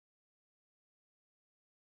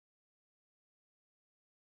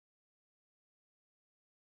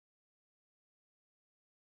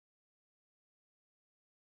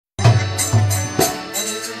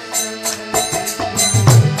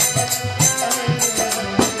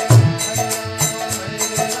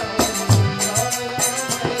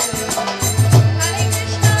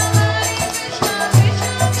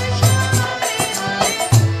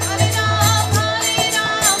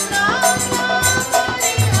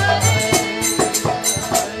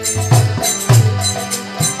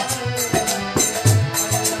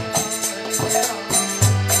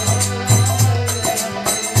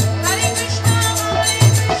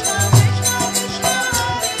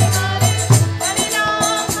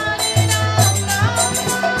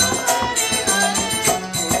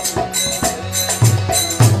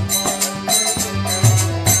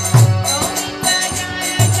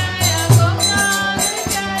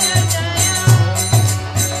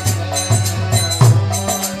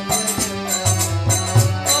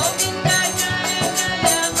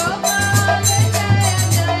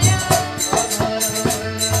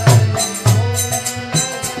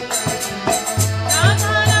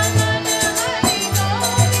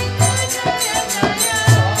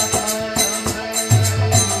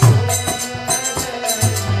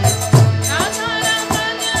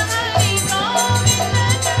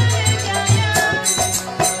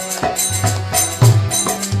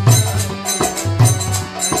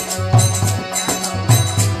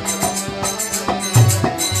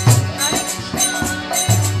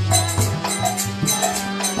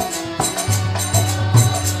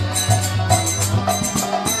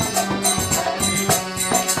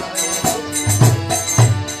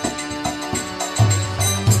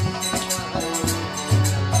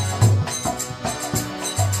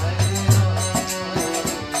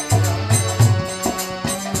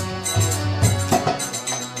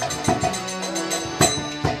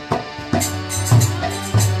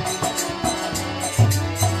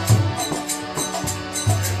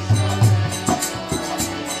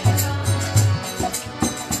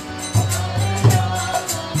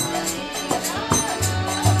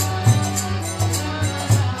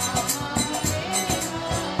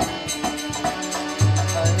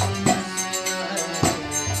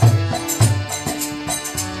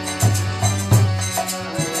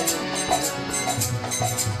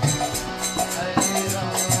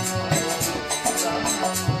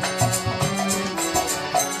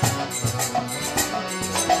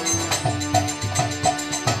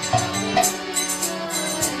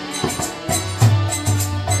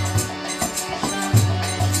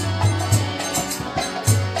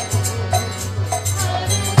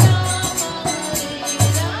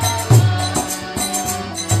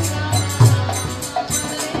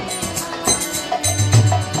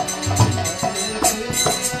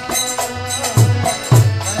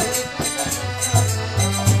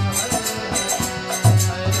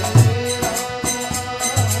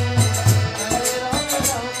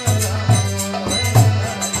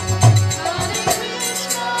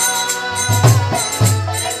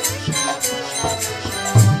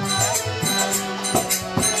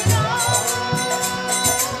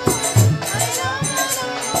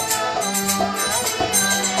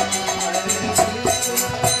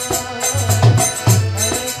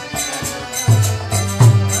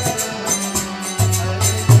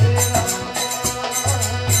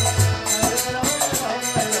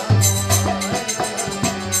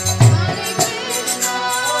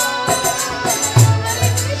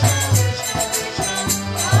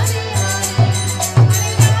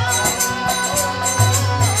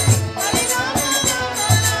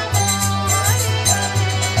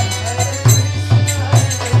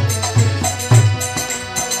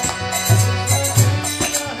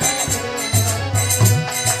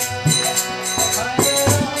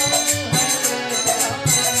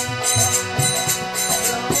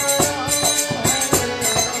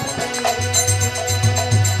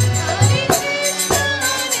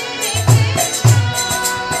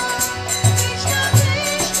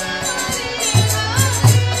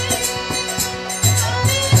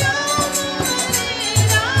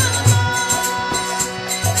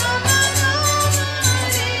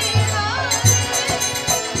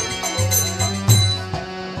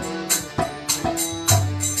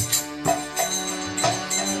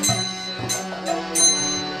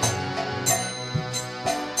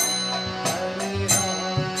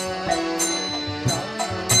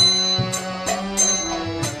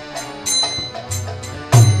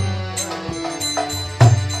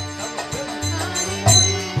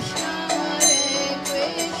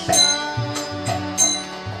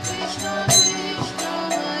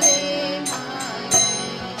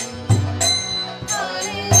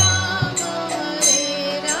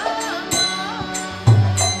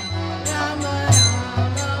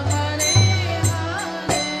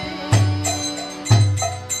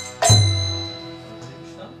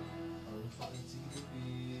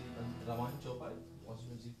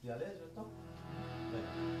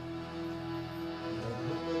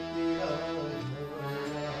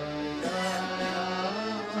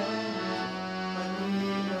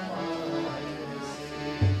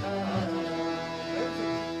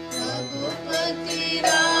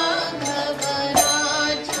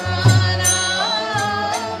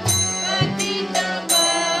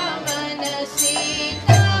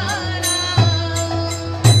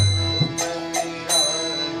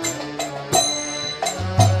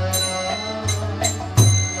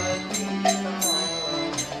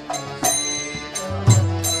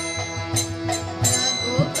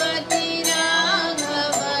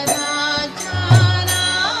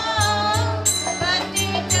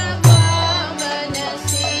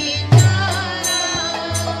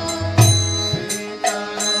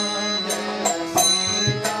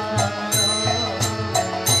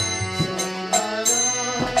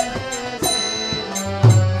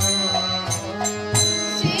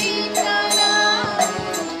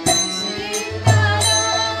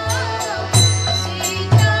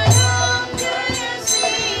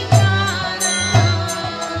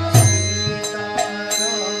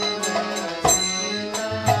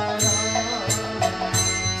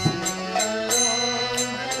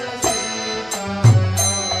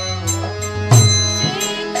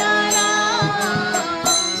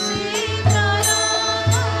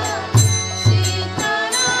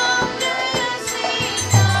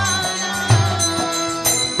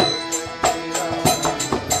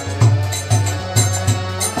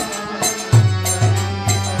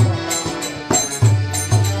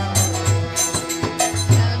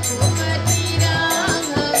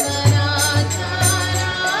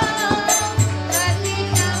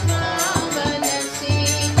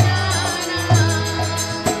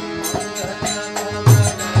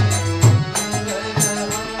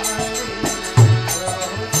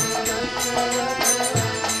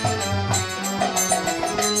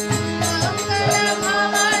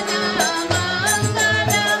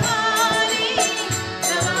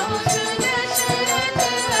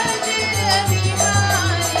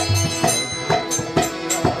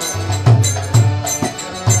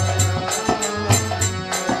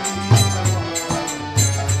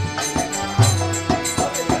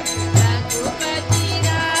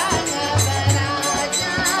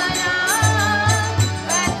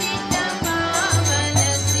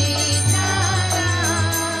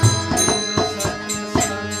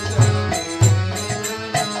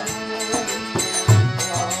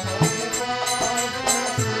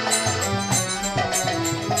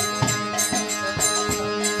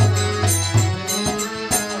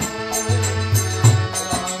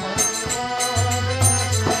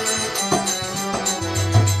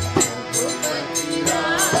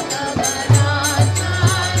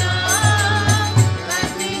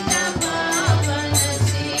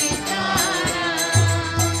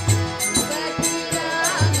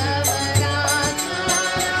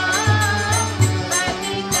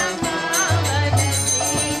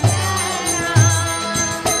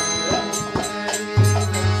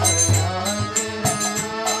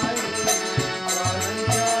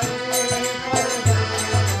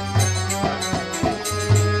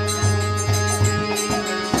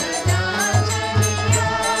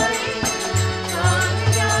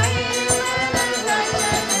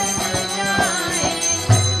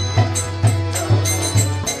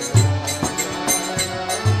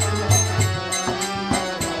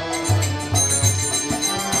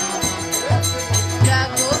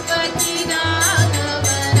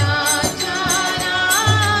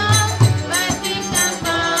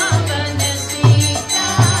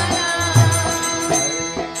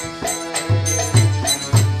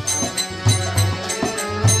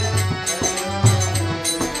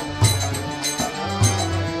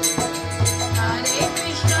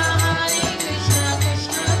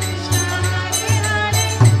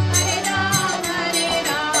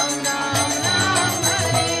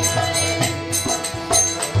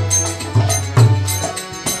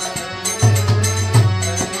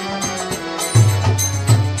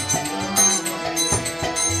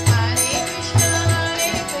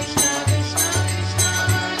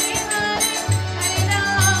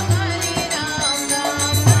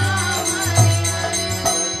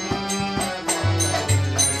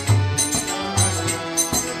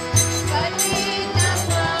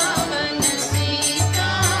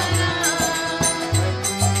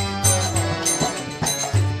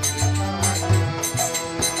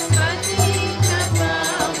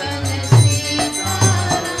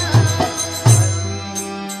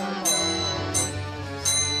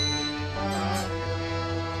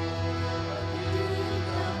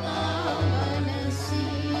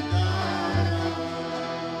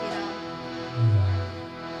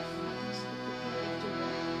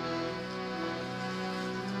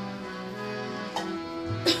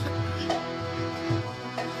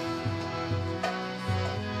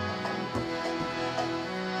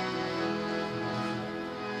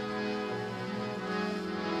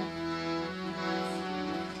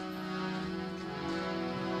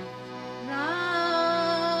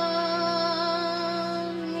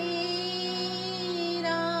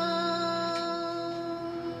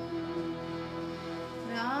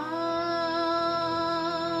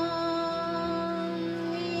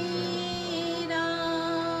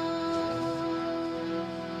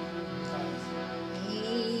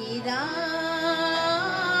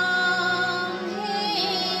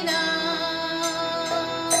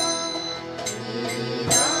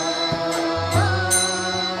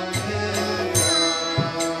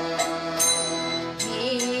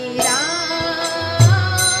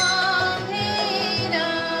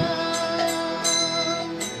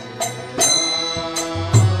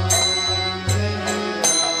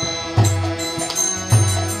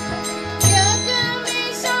जग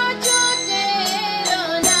में साचो तेरो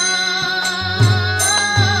नाम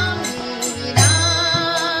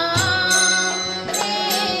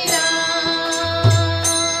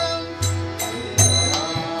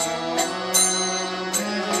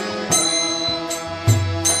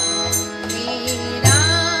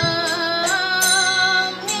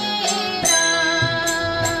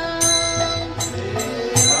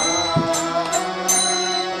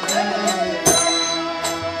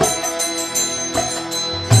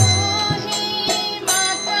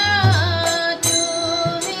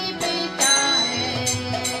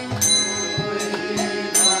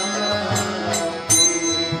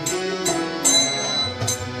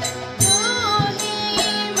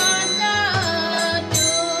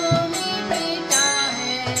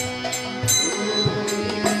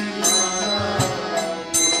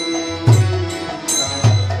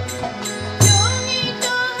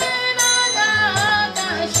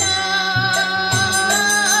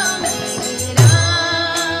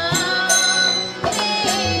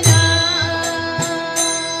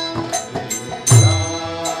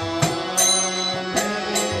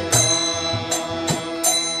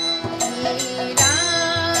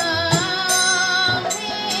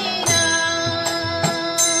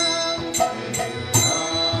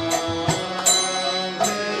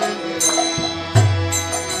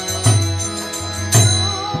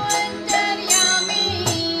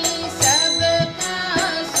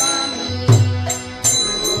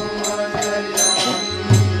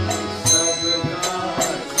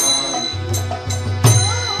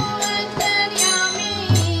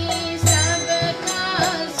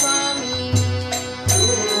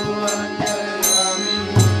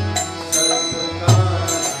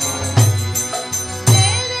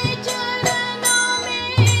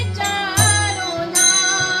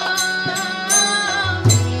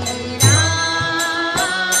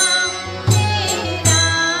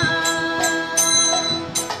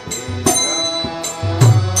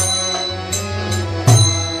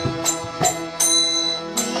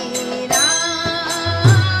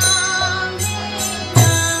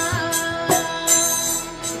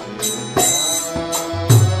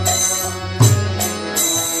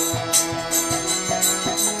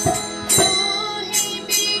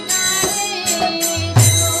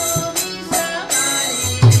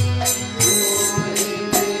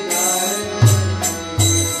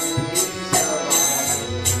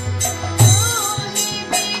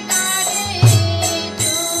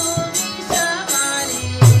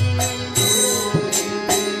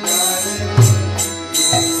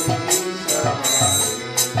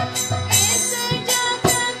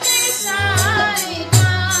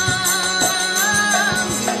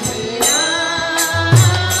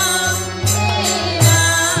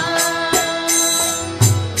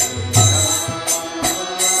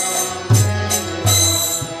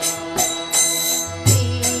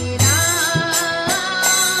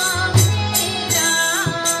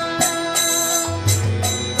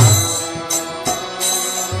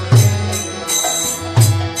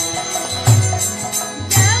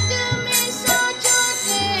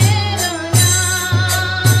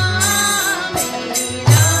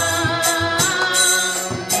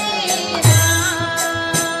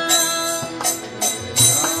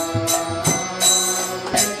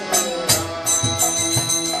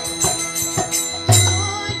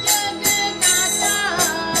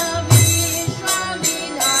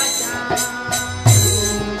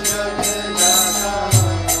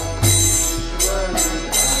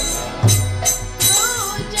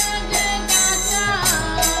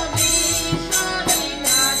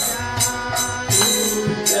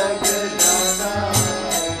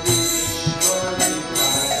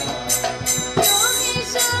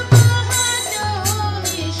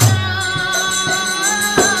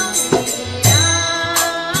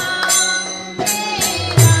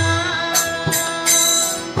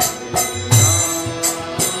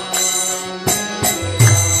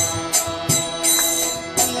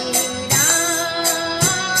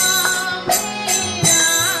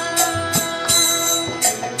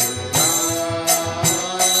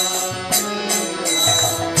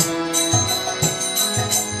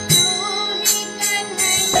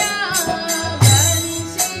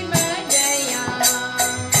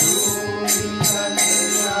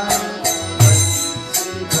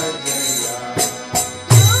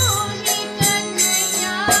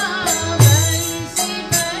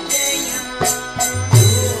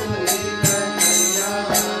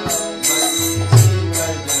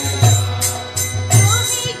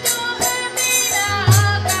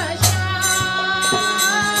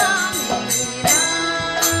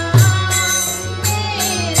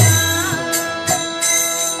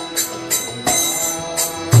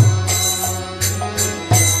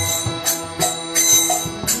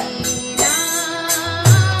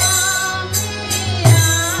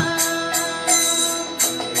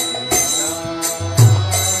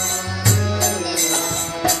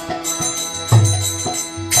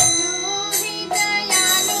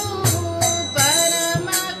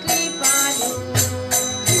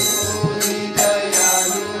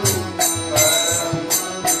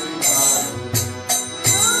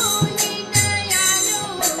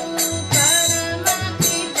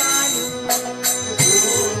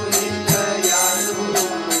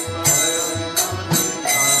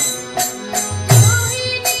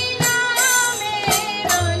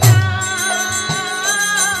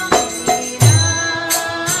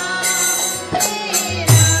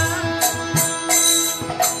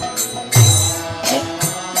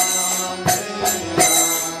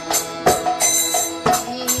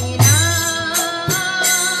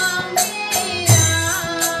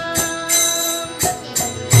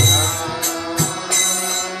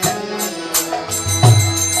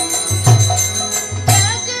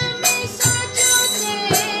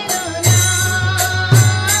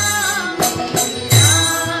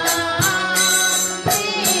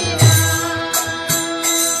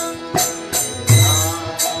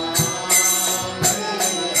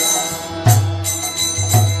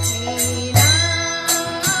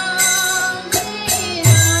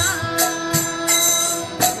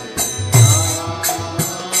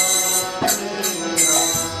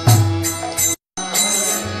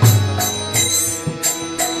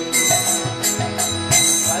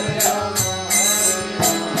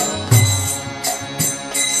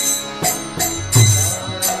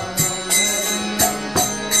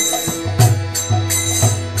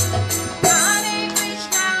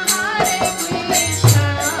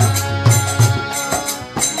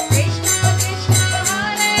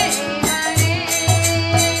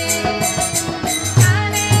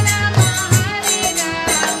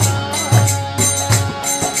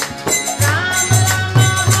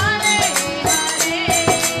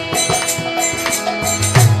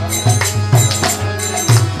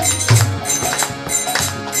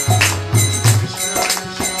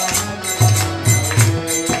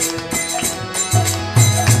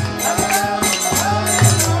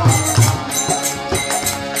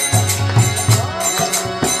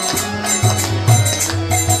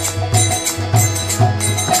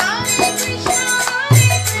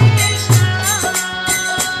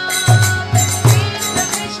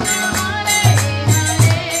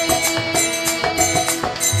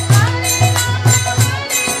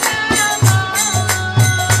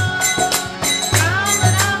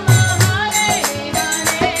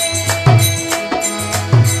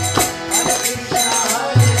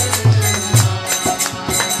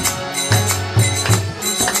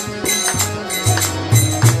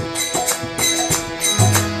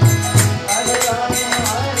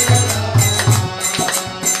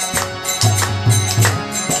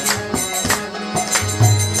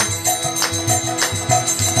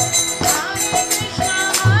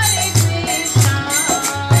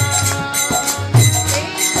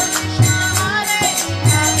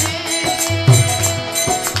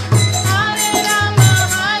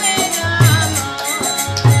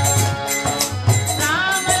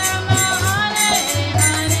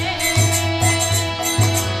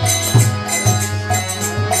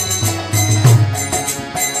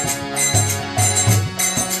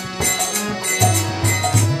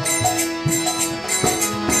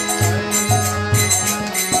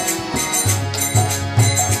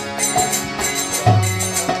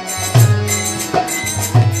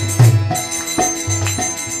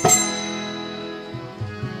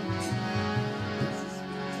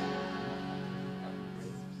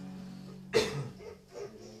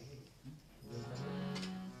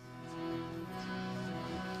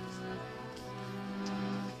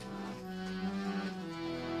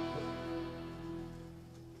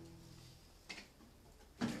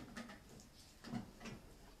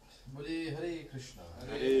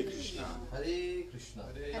Krishna.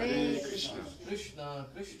 Hare Krishna. Krishna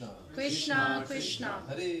Krishna. Krishna Krishna.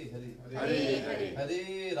 Hare Hare. Hare Hare.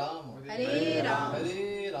 Hare Ram. Hare Ram.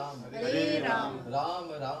 Hare Ram. Hare Ram. Ram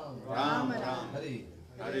Ram. Ram Ram. Hare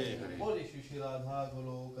Hare Hare. बोले श्री श्री राधा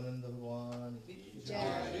गोलोकानंद भगवान की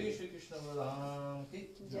जय। श्री श्री कृष्ण बलराम की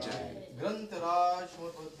जय। ग्रंथराज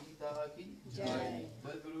भगवद गीता की जय।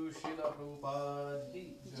 जगद्गुरु श्रीला प्रभुपाद की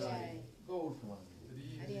जय। गौर कुमार हरि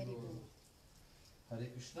हरि बोल। हरे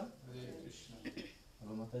कृष्णा। Hare Krishna.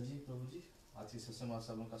 हेलो माता जी, प्रभु जी, आज के सत्संग में आप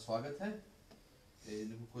सबों का स्वागत है। Et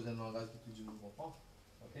nous vous posons le langage que tout le monde comprend.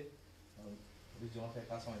 Ok? Aujourd'hui, on va faire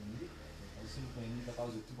classe en hindi. Ici, nous prenons une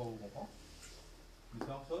capable de tout pour vous comprendre. Vous faites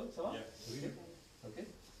encore, ça va? Yeah. Ok. Ok.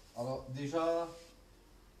 Alors, déjà,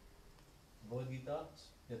 Bhagavad Gita,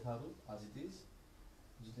 Yatharu, as it is.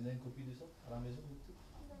 Vous tenez une copie de ça à la maison?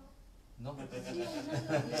 Non.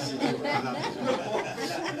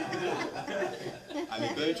 À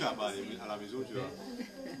l'école, tu vas pas aller, à la maison, tu vas.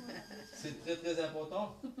 C'est très très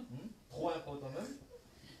important, trop important même,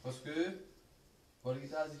 parce que Bhagavad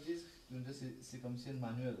Gita, as it is, c'est comme si un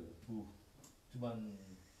manuel pour tout le monde,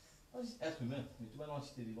 être humain, mais tout le monde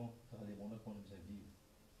entité vivant, faire les bonheurs qu'on nous a vivre.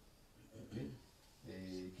 Okay?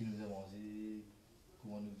 Et qui nous a mangé,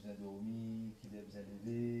 comment nous besoin dormir, qui nous a besoin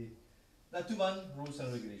lever. Là, tout le monde, rules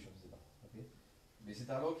and regulations, c'est là. Okay? Mais c'est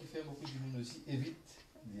alors qu'il fait beaucoup du monde aussi évite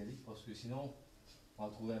d'y aller, parce que sinon, on va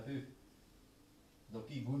le trouver un peu. Donc,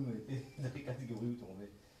 il goûte nous était dans les catégories où tomber.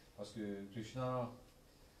 Parce que Krishna,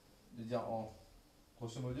 de dire en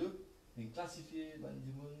grosso modo, il classifie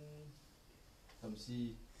les monde comme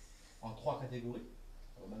si en trois catégories.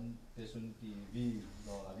 Alors, une personne qui vit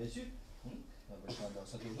dans la vertu, dans le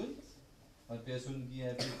Saturgun, une personne qui est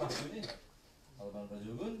un peu passionnée, alors dans le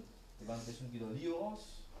Rajogun, et une personne qui est dans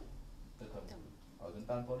l'ignorance. Alors, je ne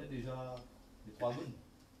parle pas déjà des trois guns.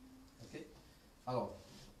 Ok? Alors,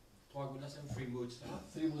 Trois gouttes, c'est un free mood.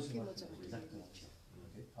 free mood, c'est exactement.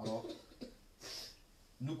 Okay. Alors,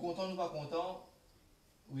 nous comptons, nous pas contents,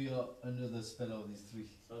 we are under the spell of these three.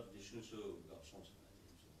 Ça, des choses sur garçon,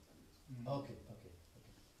 c'est Ok.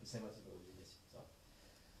 C'est ma ça.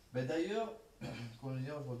 Mais d'ailleurs, comme je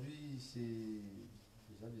dis aujourd'hui,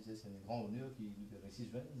 c'est un grand honneur qui nous permet si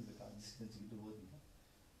jeune de discuter un petit peu de votre vie.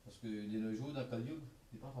 Parce que les jours dans Kali Yuga,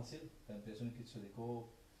 ce n'est pas facile quand une personne quitte sur les corps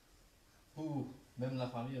pour même la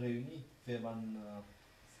famille réunie faire une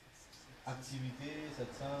activité,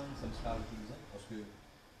 cette scène, ça me sera utilisé. Parce que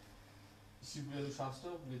si vous voulez le chaster,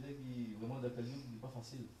 vous voulez dire que vraiment dans Kali Yuga, ce n'est pas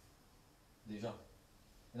facile. Déjà.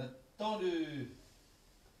 Il y a tant de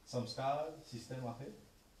samskar, système à faire.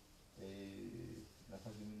 Et la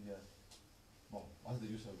phase de monde bon, what's the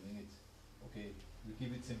use of doing it? Ok, we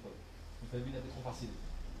keep it simple. On fait une vie trop facile.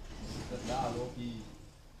 C'est là alors qui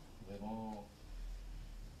vraiment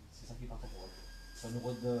c'est ça qui part pour eux. Ça nous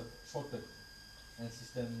rend de shortcut. Un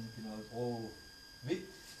système qui nous rend trop vite.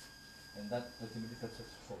 And that ultimately cuts us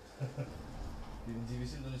short. C'est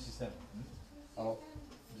difficile dans le système. Alors,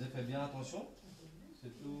 vous avez fait bien attention.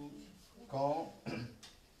 Surtout quand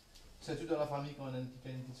c'est tout dans la famille quand on a une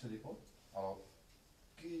petite sur l'école. Alors,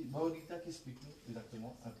 Bhagavad Gita qui explique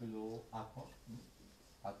exactement un peu le Atma.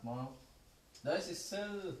 Atma. D'ailleurs, c'est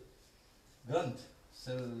celle grande,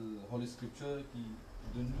 celle Holy Scripture qui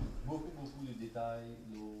donne nous beaucoup de détails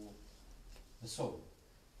le soul.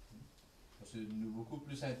 Parce que nous sommes beaucoup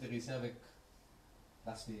plus intéressés avec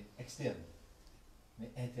l'aspect externe.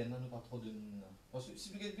 Mais interne, nous pas trop de. Parce que si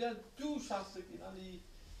vous regardez bien, tout chaque qui est dans les.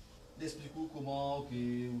 D'expliquer comment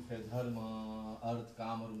vous faites dharma, art,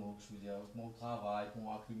 kamar, moksha, comment vous travaillez,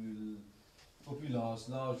 comment on accumule opulence,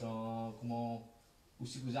 l'argent, comment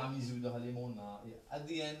aussi vous amusez dans les mondes, et à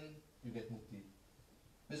the end, vous êtes mukti.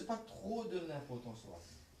 Mais ce n'est pas trop de l'importance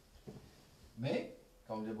là. Mais,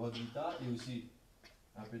 comme le Bhagavad Gita et aussi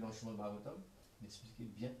un peu dans le chemin de Bhagavatam, m'expliquez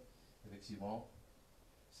bien, effectivement,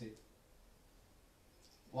 c'est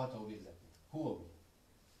what are we exactly? Who are we?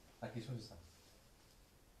 La question c'est ça.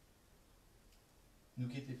 Nous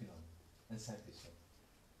qui était finalement, une simple question.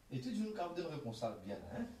 Et tout nous capable de réponse bien,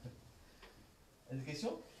 hein? Une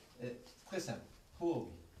question très simple. Who are we?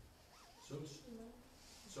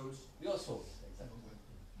 Souls. Your soul, exactement.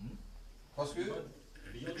 Parce que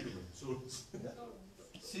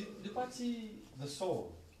si le parti the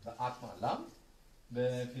soul, the atma, l'âme,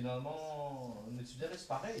 ben finalement, l'étudiant reste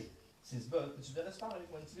pareil. Since birth, l'étudiant reste pareil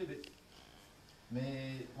comme un petit bébé.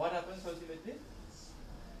 Mais what happens ultimately?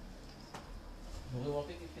 Nous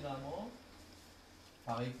remarquons que finalement,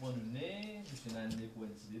 pareil pour nous nés, nous sommes nés pour un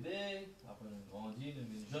petit bébé, après nous grandissons,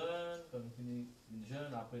 nous sommes jeunes, quand nous finissons une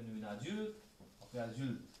jeune, après nous sommes adultes, après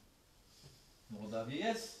adulte, nous rendons la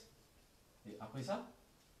vieillesse, et après ça,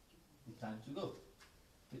 it's time to go.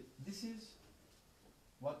 This is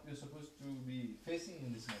what we're supposed to be facing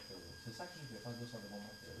in this material. C'est ça qui nous fait face de ça devant le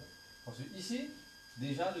matériel. Parce que ici,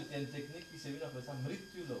 déjà, il y a une technique qui s'est venue, on appelle ça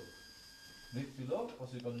mrittulo. Mrittulo,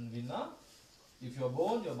 parce que quand on vient là, if you're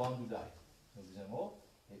born to die. Le deuxième mot.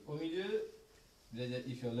 Et au milieu,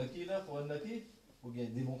 if you're lucky enough or unlucky, ou bien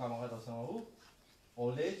des bons camarades ensemble en vous,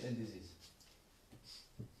 old age and disease.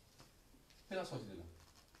 Fais la sortie de là.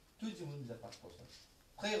 Tout le monde ne passe pour ça.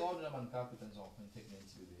 Très rare de la manque que tu as une technique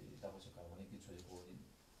d'avoir ce calme, qui soit les coordonnées.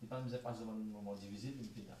 Il n'y a pas de moment difficile, mais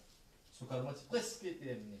final. Ce calme est presque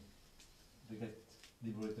terminé. To get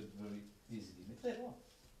liberated very easily. Mais très rare.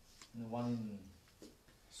 One in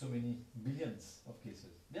so many billions of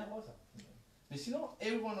cases. Bien rare ça. Mais sinon,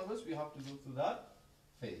 every one of us, we have to go through that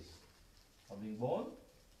phase. Of being born,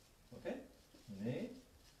 ok? Né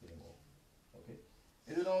et mort. Ok?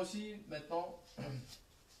 Et dedans aussi, maintenant,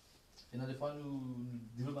 il y a des fois, nous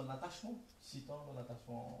développons un attachement, citant un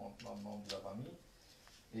attachement entre les membres de la famille.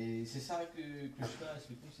 Et c'est ça que Krishna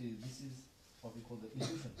explique, c'est this is what we call the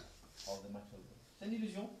illusion of the material world. C'est une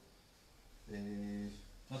illusion. Et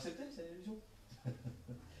non, c'est peut-être, c'est une illusion.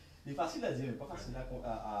 Il est facile à dire, mais pas facile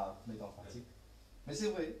à mettre en pratique. Mais c'est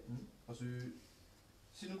vrai, parce que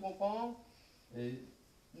si nous comprenons,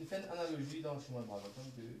 nous faisons une analogie dans le chemin de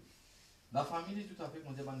Bhagavatam que la famille est tout à fait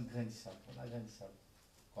qu'on dit un grain de sable. On a un grain de sable.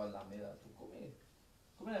 Quand la met là,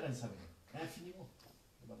 combien de grains de sable? Infiniment.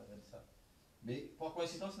 Un grain de sable. Mais pour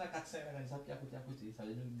coïncidence, il y a 4-5 grains de sable qui est à côté. Ça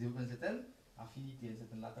veut dire que nous développons une certaine affinité, une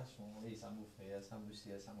certaine attachement. Et ça mon frère, ça mon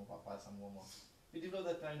sœur, ça mon papa, ça mon maman. We develop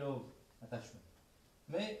that kind of attachment.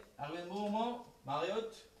 Mais arrivé un moment,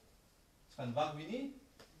 Marriott, c'est une vague venue,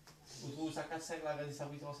 vous trouvez ça 4-5 grains de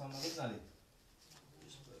sable ensemble avec Nalé.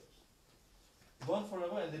 Born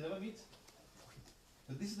forever and they never meet.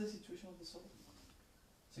 So this is the situation of the soul.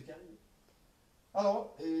 C'est qui arrive.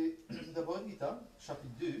 Alors, dans Bhagavad Gita,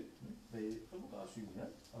 chapitre 2, il faut vous suivre.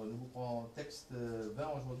 Alors, nous vous prenons texte 20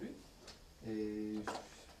 aujourd'hui. Et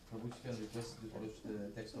je vais vous faire une request de parler de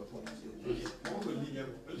texte.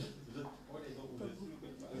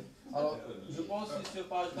 Alors, je pense que c'est sur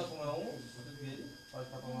page 91. Page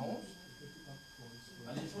 91.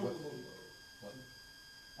 Allez, je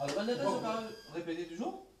alors, on va répéter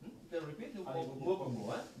toujours. On va répéter mot pour mot,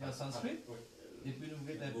 en sanskrit. Et puis, nous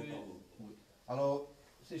mettons un peu. Alors,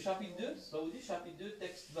 c'est chapitre 2, ça vous dit chapitre 2,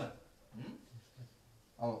 texte 20.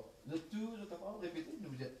 Alors, le tout, je vais répéter, nous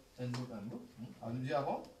disons un mot. Alors, nous disons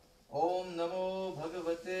avant. Om Namo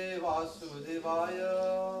Bhagavate Vasudevaya.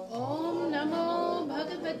 Om Namo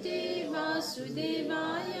Bhagavate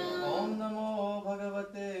Vasudevaya. Om Namo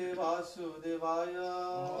Bhagavate Vasudevaya.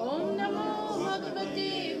 Om Namo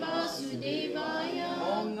Bhagavate Vasudevaya.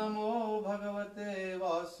 Om Namo Bhagavate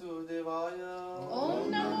Vasudevaya. Om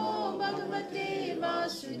Namo Bhagavate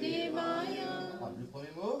Vasudevaya. Le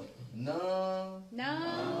premier mot. Na. Na.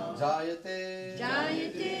 Jayate.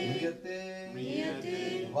 Jayate.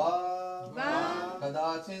 Mriyate. Va.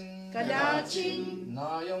 Kadachin.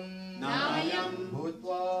 Nayam.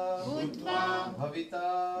 Bhutva. Bhavita.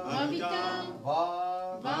 Va.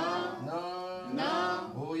 Na.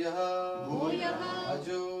 Bhuyaha.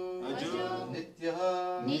 Ajo.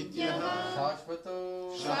 Nityaha.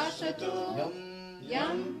 Shashvato.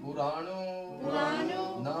 Yam. Purano.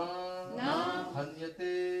 Na.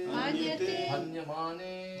 Hanyate.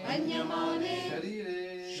 Hanyamane.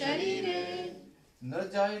 Sharire.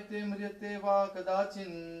 न जायते म्रियते वा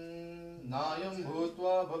कदाचिन् नायं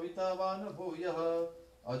भूत्वा भविता वा न भूयः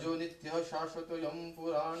अजो नित्यः शाश्वतोऽयं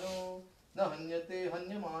पुराणो न हन्यते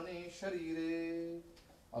हन्यमाने शरीरे.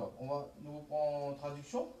 Alors, nous prendre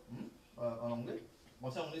traduction en anglais. Bon,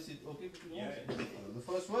 ça, en anglais, c'est ok pour tout le monde. The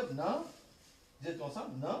first word, na. Dites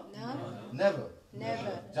ensemble, na. Never.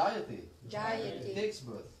 Jayate. Takes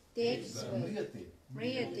birth. Mriyate.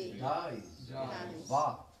 Dies.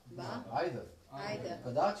 Va. Either.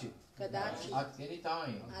 Kadachit. At any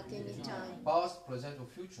time. Past, present or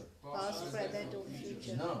future.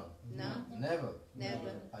 Na. Never.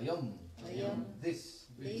 Ayam. This.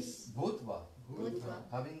 Bhutva.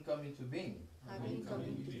 Having come into being.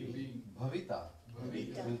 Bhavita.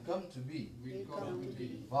 Will come to be.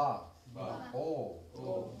 Va. Or.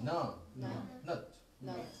 Na. Not.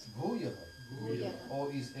 Bhuyaha.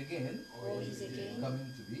 Or is again.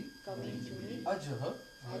 Coming to be. Ajaha.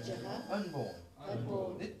 Unborn.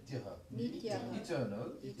 Nityaha. Eternal.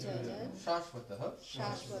 Shashvataha.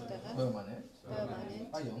 Permanent.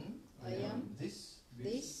 Ayam. This.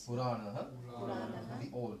 Puranaha. The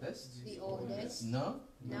oldest. Na.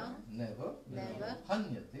 Never.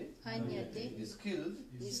 Hanyate. Is killed.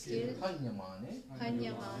 Hanyamane.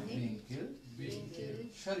 Being killed.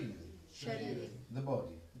 Sharire. The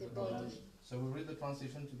body. So we read the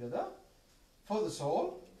translation together. For the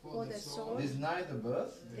soul, For the soul, there is neither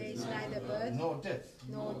birth there is neither birth nor death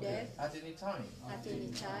nor death at any time. at any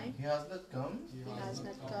time. He has not come He has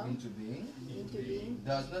not come into being, into being,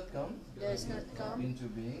 does not come does not come into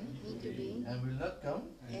being, into being, and will not come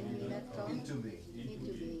and will not come into being.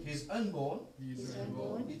 into being. He is unborn, He is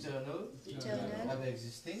unborn, eternal, eternal, ever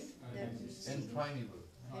existing, and primeval.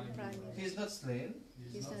 and primal. He is not slain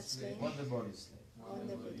He is not slain, when the body is slain. on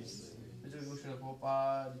the body is slain. Vijay Goswami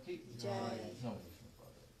Prabhupada ki Jai.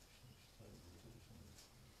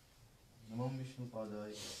 Namam Vishnu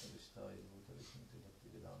Padaya Krishnaya Bhutavishnu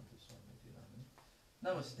Bhaktivedanta Swami Tinami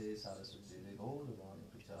Namaste Saraswati Gaurvani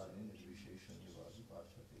Pracharani Nirvishesha Nivadi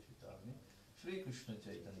Pasha Keshitani Shri Krishna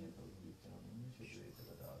Chaitanya Prabhu Nityananda Shri Advaita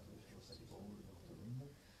Gadadhara Shri Gaur Bhaktivinoda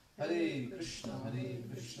Hare Krishna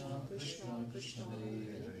Krishna Krishna Hare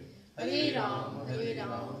Hare Hare Ram,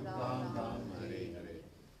 Ram Ram. Hare Hare.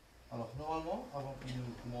 Alors normalement, avant que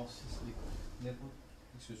nous commencions n'importe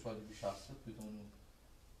que ce soit du Shastra, plutôt nous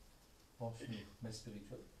pensions mais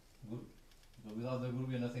spirituel, Guru. So without the Guru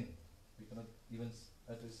we are nothing. We cannot even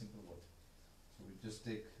utter a simple word. So we just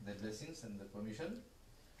take the blessings and the permission.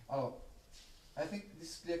 Alors, I think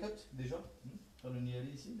this is clear cut déjà. Quand nous y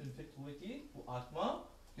allons ici, nous fait trouver qui pour Atma,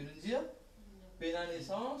 que nous dire, paix dans la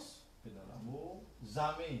naissance, paix dans l'amour,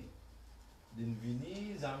 jamais d'une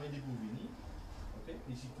vini, jamais de pour vini. Okay?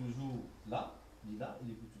 Ici toujours là, il est là,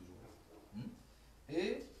 il est pour toujours.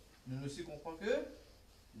 Et nous aussi comprenons que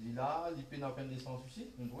il est là, il peut dans pleine naissance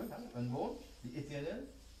aussi, nous trouvons, un bon, il est éternel,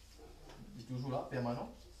 il est toujours là, permanent,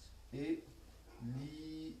 et il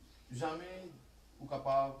n'est jamais ou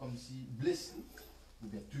capable comme si blessé, ou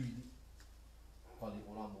bien tué par les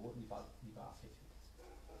rôles amoureux, il n'est pas affecté.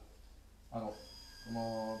 Alors,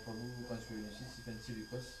 comment pour vous, quand je suis ici, c'est un petit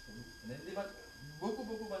request pour vous. Il y a des beaucoup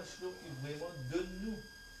de choses qui vraiment donnent nous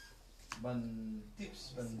des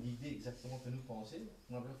tips, des idées exactement que nous pensons.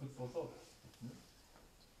 On appelle food for thought.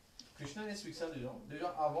 Krishna explique ça déjà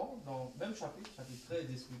avant, dans le même chapitre 13,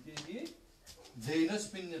 il explique Deinas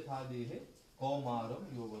Pinnatadehe Kaumaram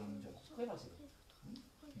Yovaram Jara. C'est très facile.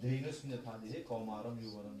 Deinas Pinnatadehe Kaumaram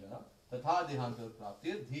Yovaram Jara. Tatha Dehantar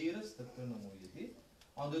Praptir Dhiras Tattva Namoyati.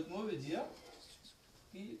 En d'autres mots, veut dire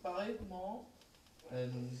qui paraît comment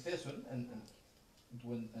une personne, un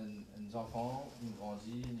enfant, une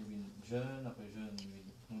grandit, une jeune, après jeune,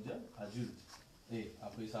 une adulte, et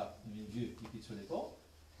après ça, une vieux qui quitte sur les corps.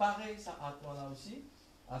 Pareil, ça Atma là aussi,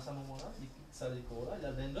 à ce moment-là, il quitte ça les corps là, il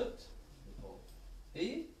a des notes, les corps.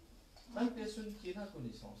 Et une personne qui est dans la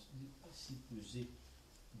connaissance, il n'est pas si pesé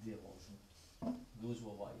dérangement. Those who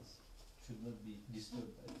are wise should not be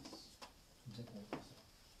disturbed by this. Vous avez compris ça.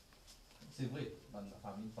 C'est vrai, dans la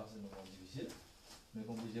famille, passe un moment difficile, mais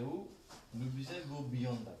comme je disais, nous devons go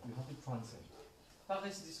beyond that. We have to transcend. Pas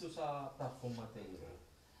rester sur sa plateforme matérielle.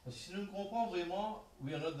 Parce que si nous comprenons vraiment,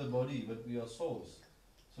 we are not the body, but we are souls.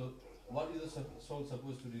 So, what is the soul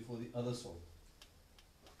supposed to do for the other soul?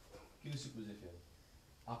 Qu'est-ce que nous supposons faire?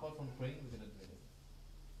 Apart from praying, we cannot do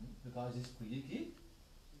anything. Le cas juste prier qui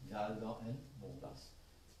il y a dans un bon place.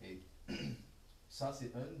 Et ça,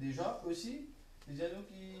 c'est un. Déjà aussi, les gens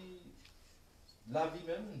qui. La vie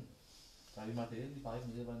même, la vie matérielle, il paraît que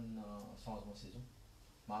nous avons un changement de saison.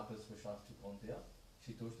 Marcus Verschaft zu Kontea,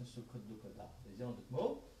 Chitoshne sur Côte de Côte là. Les gens en d'autres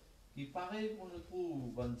mots, qui paraît qu'on le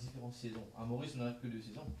trouve dans différentes saisons. À Maurice, on n'a que 2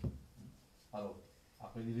 saisons. Alors,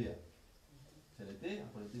 après l'hiver, c'est l'été,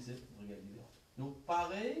 après l'été, c'est l'hiver. Donc,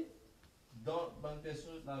 pareil, dans une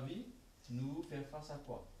personne de la vie, nous faire face à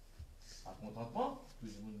quoi? À contentement, tout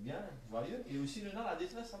le monde bien, joyeux, et aussi nous avons la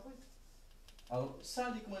détresse après. Alors,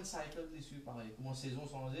 ça, c'est comme un cycle dessus, pareil. Comment saison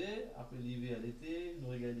changée, après l'hiver, l'été, nous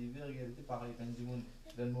regardons l'hiver, l'été, pareil. Quand du monde,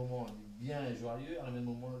 dans le moment, il est bien joyeux, à un même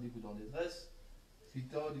moment, il est dans détresse. Puis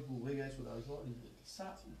tard, du coup, regarde sur la joie.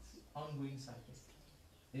 Ça, c'est ongoing cycle.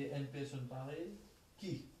 Et une personne pareille,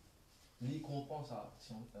 qui lui comprend la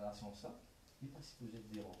science là, il n'est pas supposé être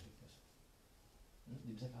dérangé.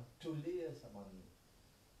 Il ne pas tolérer ça,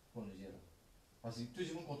 pour nous dire là. Parce que tout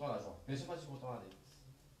le monde content la joie. Personne n'est pas content la détresse.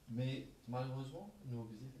 Mais malheureusement, nous sommes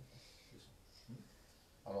obligés de faire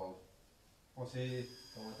ça. Alors, pensez,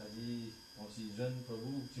 comme on t'a dit, quand tu es jeune, pour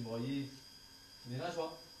vous, tu moyens, c'est la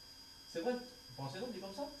joie. C'est vrai, pensez donc, dit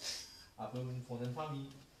comme ça. Après, vous fondez une famille,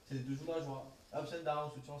 c'est toujours la joie. Ups and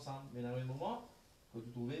downs, tout ensemble. Mais dans un moment, quand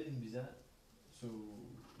vous trouvez une bizarre,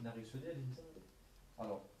 une arrive sur elle, une bizarre.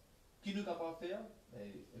 Alors, qui nous est capable de faire?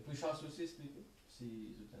 Et puis, chasse aussi expliquer. C'est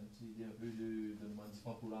une petite idée un peu de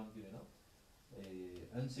différents programmes qu'il y a là. Et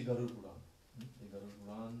un c'est Garou Puran. Et Garou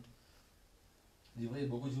Puran, il y a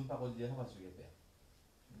beaucoup de gens parlent de ça parce qu'il y a peur.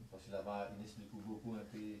 Parce que là-bas, il explique beaucoup un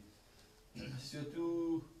peu,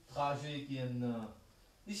 surtout trajet qui est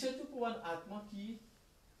Et surtout pour un atma qui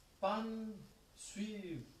pas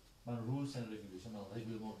suivre les rules and regulations, le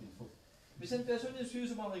règlement qu'il faut. Mais si une personne qui suit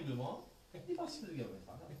ce règlement, il passe pas de gamme.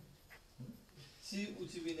 Si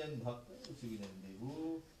tu viens un bhakta, ou tu viens un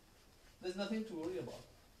devo, there's nothing to worry about.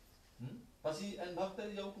 Parce qu'un bhakta,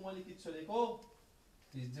 il y a aucun liquide sur les corps,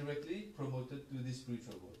 is directly promoted to the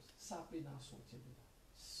spiritual world. Ça peut en sortir de là,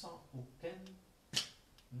 sans aucun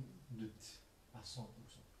doute, à 100%.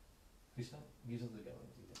 Krishna gives us the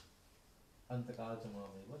guarantee. Antakal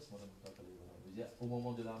au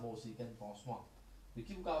moment de la mort aussi, quelqu'un pense moi. Mais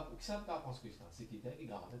qui ça pense Krishna? C'est quelqu'un qui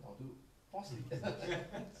garantit tantôt. Pense.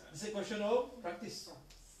 C'est question of practice.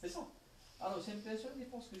 C'est ça. Alors, c'est une personne qui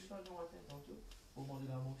pense Krishna garantit tantôt au moment de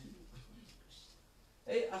la mort aussi.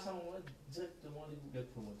 Et à ce moment-là, directement, les Google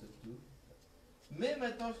promotent tout. Mais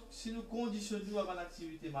maintenant, si nous conditionnons avant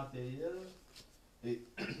l'activité matérielle, et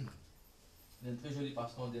il y a un très joli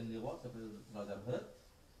passe-temps d'un des rois qui s'appelle Radhabhat,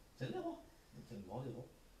 c'est le roi, c'est un grand roi.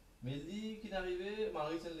 Mais lui qui est arrivé,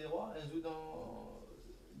 Marie c'est le roi, un jour dans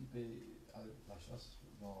la chasse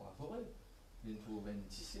dans la forêt, il trouve une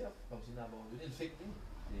tissière, comme s'il a abandonné, il fait que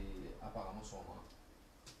et apparemment son mort,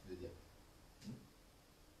 je veux dire.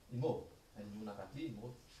 Il est mort. Il n'a pas dit, il est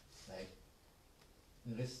mort.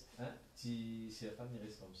 Il reste, si c'est la femme, il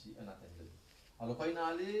reste comme si un attendant. Alors quand il est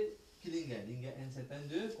allé, il a un certain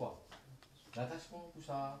de quoi. L'attachement pour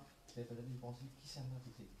ça, c'est fait qu'il pense qui s'en a qui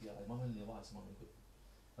take care. Il m'amène les rois à ce moment-là.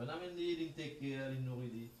 On amène les, il take care, il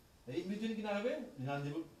nourrit. Et il me dit qu'il arrive, il a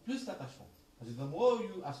plus d'attachement. Parce que the more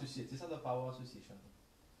you associate, c'est ça la power association.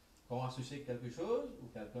 Quand on associe quelque chose ou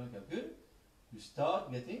quelqu'un, you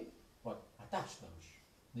start getting what? Attached.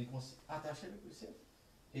 Il commence à attacher avec le ciel.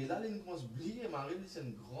 Et là, il commence à oublier, Marie, c'est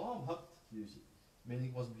un grand bhakt, lui aussi. Mais il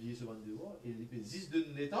commence à oublier ce bande de voix, et il peut juste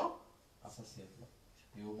donner le temps à sa ciel-là.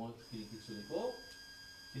 Et au moment qu'il quitte sur les corps,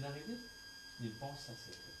 il arrive, il pense à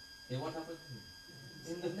ça. Et what happened to him?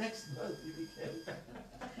 In the next birth, he became.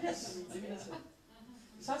 Yes,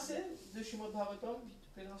 ça c'est le chemin de Bhagavatam, qui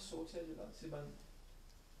peut sortir de là. C'est une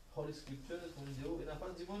Holy Scripture, comme vidéo. Il n'a pas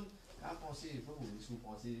dit, bon, à penser, pas vous, si vous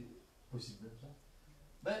pensez possible, ça.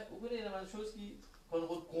 Ben, vous connaissez la même chose qu'on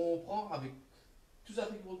comprend avec tout ça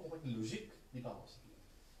fait qu'on comprend avec logique des parents.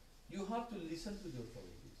 You have to listen to the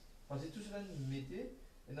authorities. Parce que tout cela nous mettait,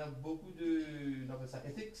 il y a beaucoup de, on appelle ça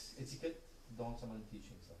étiquette dans sa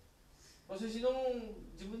teaching ça. Parce que sinon,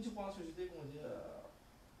 dis-moi tu prends la société, comment dire,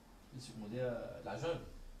 la jungle.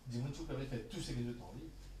 Dis-moi tu permet de faire tout ce que tu as envie. Et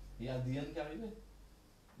il y a des gens qui arrivent.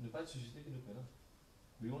 Nous pas de société que nous prenons.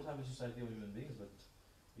 We won't have a society of human beings, but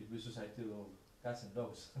it will be a society of cats and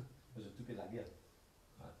dogs. Parce que tout est la guerre.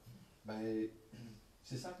 Ben,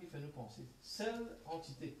 c'est ça qui fait nous penser. Seule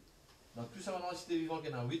entité. Dans toute cette entité vivante, il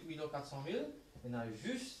y en a 8 400 000, il y en a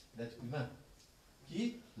juste l'être humain.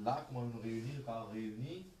 Qui, là, comment nous réunit, nous avons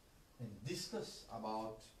réuni and discuss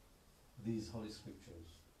about these holy scriptures.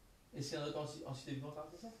 Et c'est une entité vivante qui a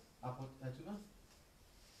fait ça? Après l'être humain?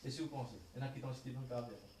 Et si vous pensez, il y en a qui sont entité vivante qui a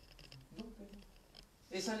fait ça? Non, pas.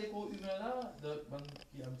 Et ça, les corps humains là,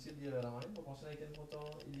 qui a un petit lié à la marine, vous pensez à quel montant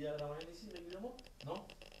il y a à la marine ici régulièrement? Non?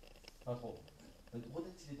 Pas trop.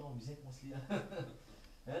 Peut-être qu'il est en musique, on se lit.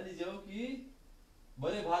 Les gens qui,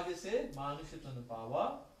 बड़े भाग्य से मानुष्य तन पावा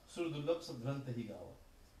सुरदुर्लभ सद्ग्रंथ ही गावा.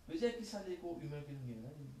 Vous savez qui ça les corps humains que nous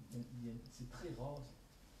avons? C'est très rare.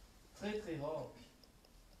 Très très rare.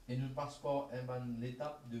 Et nous passons par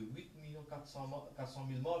l'étape de 8 400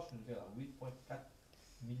 000 marches, nous faisons 8,4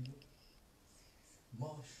 millions.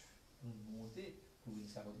 Marche pour monter pour une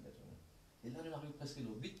salle de personnes. Et là, nous arrivons presque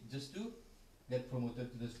au 8 just to get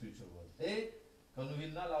promoted to the spiritual world. Et quand nous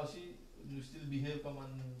venons là aussi, nous still behave comme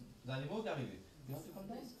un animal qui arrive. You have to come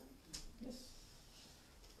down. Yes.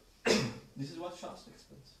 This is what Shastra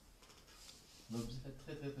explains. Donc, vous faites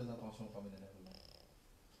très très très attention comme un animal.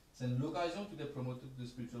 C'est une occasion to get promoted to the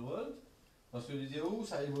spiritual world. Parce que vous dites, oh,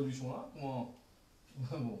 ça évolution là, comment.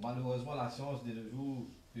 Bon, malheureusement, la science de nos jours,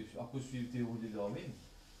 on peut suivre la théorie de Darwin,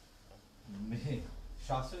 mais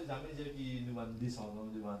Shastra n'a jamais dit qu'il nous va descendre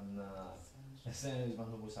devant un singe, devant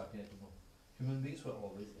l'homo sapiens, tout le monde. Human beings were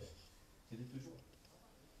always there. C'était toujours.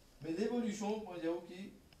 Mais l'évolution, pour dire, ok,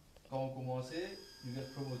 quand on commençait, il va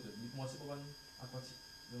être promoté. Il commençait par un aquatique,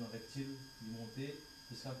 un reptile, il montait,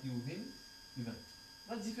 jusqu'à qu'il ouvre humain. Il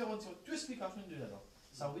y a différentes explications de là-dedans.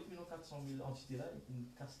 Ça 8 400 000 entités là, une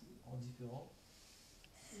casse en différents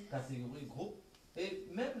catégories, groupes. Et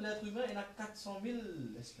même l'être humain, il a 400 000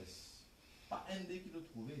 espèces. Pas un des qui nous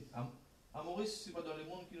trouvait. À Maurice, ce n'est pas dans le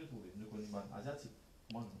monde qui nous trouvait. Nous connaissons les asiatiques.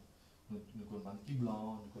 Nous connaissons qui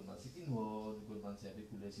blanc, nous connaissons qui noir, nous connaissons avec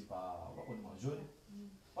couleur, c'est pas jaune.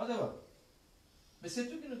 Whatever. Mais c'est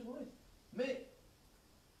tout qui nous trouvait. Mais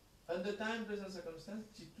under time, place and circumstance,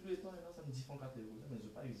 si tous les temps, il y a différentes catégories, mais elles ne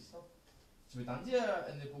sont pas existantes. Tu peux t'en dire à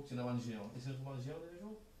une époque, tu n'as pas de géant, et c'est souvent le géant de nos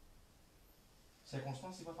jours.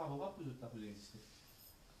 Circonstance, c'est pas favorable pour ta pour exister.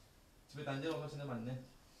 Tu peux t'en dire, on n'a pas de net.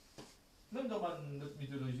 Même dans notre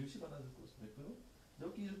mythologie aussi, on a des causes. Mais pour nous,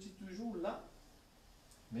 donc ils sont toujours là,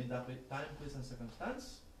 mais d'après time, place and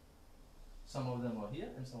circumstance, some of them are here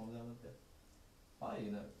and some of them are there. Ah,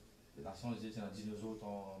 il y a la science dit c'est un dinosaure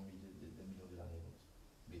en millions d'années.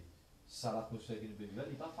 Mais ça, l'atmosphère qui nous peut vivre,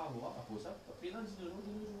 il n'est pas favorable à cause de ça. Après, il y a un dinosaure de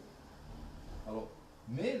nos jours. Alors,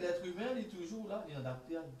 mais l'être humain, il est toujours là, il est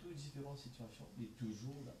adapté à toutes différentes situations, il est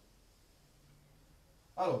toujours là.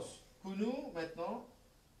 Alors, pour nous, maintenant,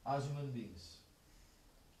 as human beings,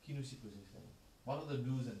 qui nous supposé faire? What are the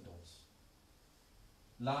do's and don'ts?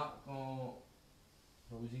 Là, quand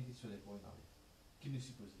je vous dis sur les points d'arrêt, qui nous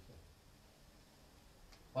supposé faire?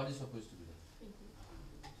 What is supposed to be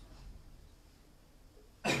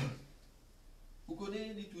done? Vous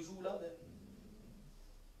connaissez, il est toujours là,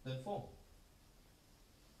 dans le fond.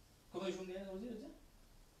 Comment je vous dis, vous dire?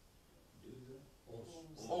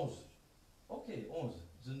 11. Ok, 11.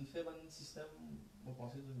 Je ne fais pas un système, vous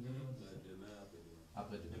pensez de me dire? Demain, après-demain.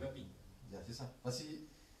 Après-demain. Demain, pile. C'est ça. Parce que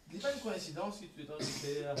il n'est pas une coïncidence que tu es en train de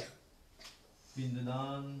faire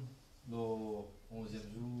Pindenan, le 11e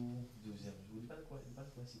jour, 12e jour. Il n'est pas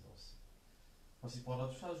une coïncidence. Parce que pendant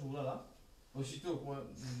tout ce jour-là, aussitôt qu'on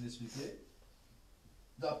m'expliquer,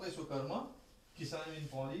 d'après ce karma, qui s'en est une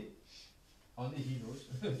parler, on est hinos,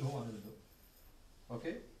 nous on est là. Ok?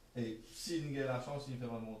 Et s'il a la chance, s'il fait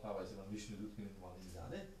un bon travail, c'est un Vishnu doute qui nous demande une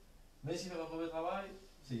année. Mais s'il fait un mauvais travail,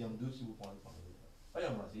 c'est Yam doute qui vous prend le temps. Pas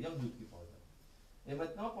Yam, c'est Yam doute qui prend le temps. Et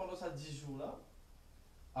maintenant, pendant ces 10 jours-là,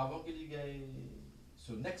 avant qu'il y ait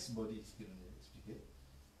ce next body, ce qu'il nous a expliqué,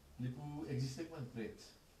 il peut exister comme un prêtre.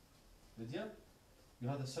 C'est-à-dire, you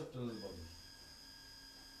have a subtle body.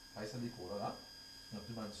 Pas ça des cours là, il n'y a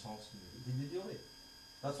plus de sens qui est dédié.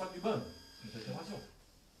 That's what you burn, une affirmation.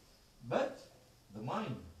 But, the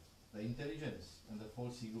mind, the intelligence, and the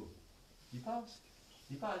false ego, il pas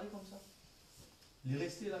aller comme ça. Il est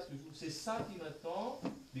resté là toujours. C'est ça qui maintenant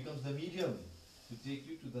becomes the medium to take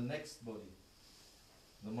you to the next body.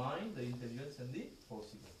 The mind, the intelligence, and the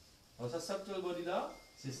false ego. Alors, ça subtle body là,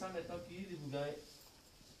 c'est ça maintenant qui vous gagne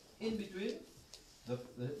in between the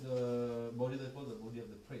body they call the body of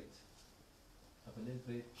the prêtre. Appelé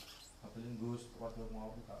prêtre, appelé ghost, whatever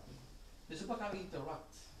more vous appelez. Ils ne sont pas qu'à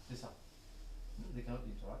interact, c'est ça. They cannot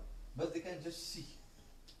interact, but they can just see.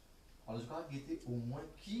 Alors, je crois guetter au moins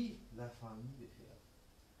qui la famille veut faire.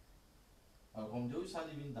 Alors, comme Dieu, ça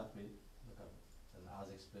divine d'après, d'accord, as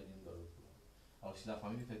explained in the book. Alors, si la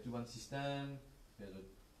famille fait tout un système, fait le,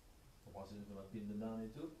 vous pensez que je vais pile dedans et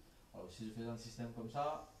tout. Alors, si je fais un système comme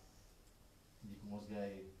ça, il commence à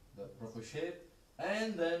gagner the proper shape,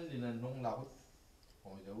 and then il a un nom la route.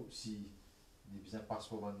 Comme il dit, si il est besoin de passer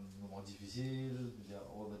par un moment difficile, il y a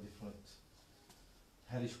all the different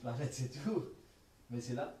hellish planets et tout. Mais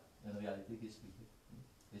c'est là, une réalité qui est expliquée.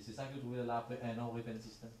 Et c'est ça que je trouvais là après un an, on refait un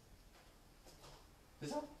système. C'est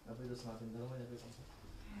ça? Après de ce matin, il y avait comme ça.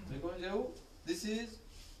 Donc, comme je dis, this is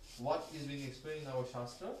what is being explained in our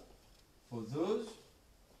Shastra for those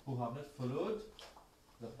who have not followed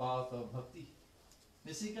the path of bhakti.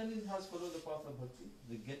 The second has followed the path of bhakti,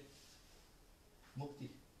 they get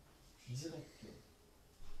mukti. Direct.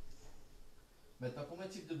 Maintenant, combien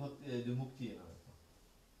de types de mukti il y en a maintenant?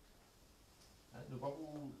 Hein, ne pas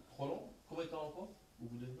vous trop long? Combien de temps encore? Au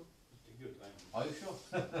bout de nous? C'était good, right? Are you sure?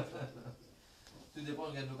 Tout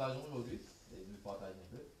dépend de l'occasion aujourd'hui, et de partager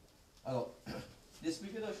un peu. Alors,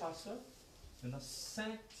 l'expliquer dans le Shastra, il y en a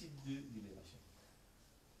 5 types de libération.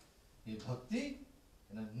 Et bhakti,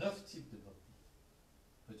 il y en a 9 types de bhakti.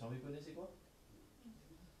 Peux-tu envie de connaître c'est quoi?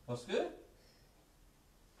 Parce que,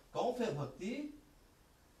 quand on fait bhakti,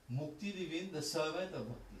 mukti devient the servant of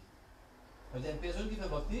bhakti. C'est-à-dire, une personne qui fait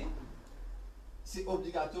bhakti, c'est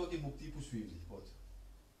obligatoire que mukti poursuive.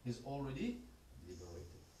 He's already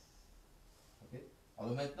liberated. Okay?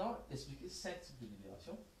 Alors maintenant, expliquer 5 types de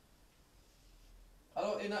libération.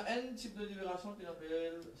 Alors, il y en a un type de libération qu'on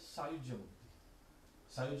appelle Sayujya Mukti.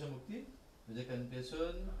 Sayujya Mukti, c'est-à-dire qu'une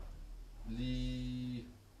personne, il y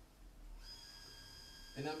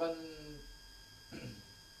a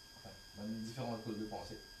différentes écoles de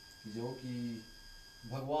pensée. Qui disent que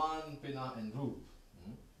Bhagwan pena en groupe.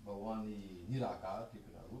 Bhagwan est Nirakar, qui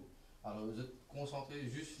pena groupe. Alors, vous êtes concentré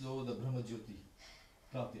juste sur le Brahma Jyoti,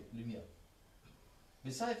 clarté, lumière.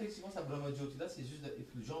 Mais ça, effectivement, ça Brahma Jyoti là, c'est juste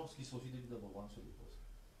l'effulgence qui sortit de Bhagwan sur les postes.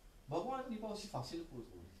 Bhagwan n'est pas aussi facile pour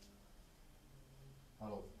trouver.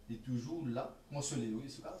 Alors, il est toujours là, mon soleil, oui,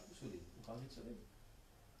 c'est là, le soleil, vous parlez de soleil.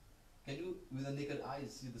 can you with the naked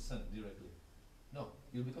eyes see the sun directly? No,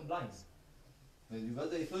 you'll become blind. When you got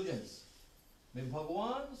the effulgence. Mais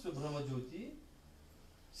Bhagwan, ce Brahma Jyoti,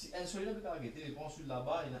 si un soleil peut arrêter, mais quand on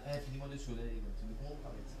là-bas, il y a infiniment de soleil. Mais comment on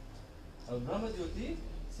arrête ça? Alors Brahma Jyoti,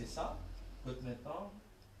 c'est ça, que maintenant,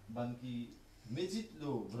 ban qui médite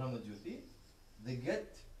le Brahma Jyoti, they get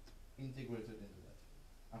integrated into that.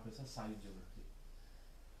 Après ça, ça y est, Mukti.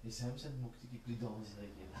 Et c'est même cette Mukti qui est plus dangereuse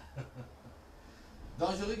qui est là.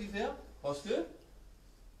 Dangereux qui fait, parce que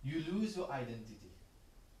you lose your identity.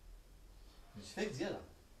 Mais je fais que dire là,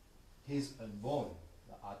 he is unborn.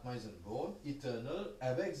 The Atma is unborn, eternal,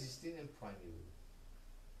 ever existing and primeval.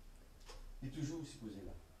 Il est toujours supposé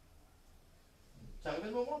là. Ça arrive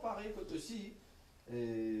un moment pareil que aussi,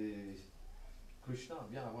 Krishna,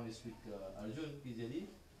 bien avant l'explique Arjuna, qui dit,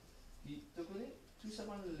 qui te connaît, tout ça,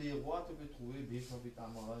 les rois, tu peux trouver, bien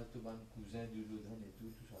complètement, tout le cousin du Jordan et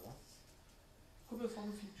tout ça là. Combien de fois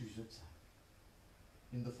on fait toujours ça?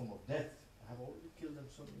 In the form of death. I have already killed them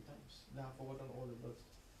so many times. They have forgotten all the birth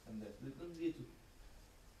and death. They don't get to.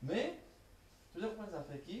 Mais, tout ça, comment ça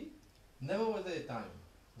fait qui? Never was there a time.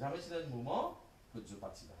 Jamais c'est un moment que je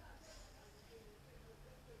partis là.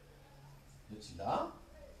 Je suis là,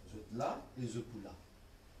 je suis là et je suis là.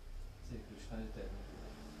 C'est Krishna l'éternel.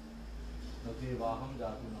 Donc, Vaham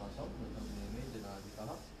Jatu Nasam, Natamene,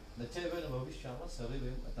 Janadikaha, Nachevana Bhavishyama,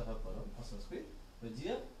 Sarivim Atapaparam, en sanskrit, veut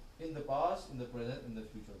dire in the past, in the present, in the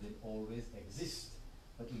future, they always exist.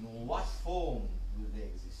 But in what form will they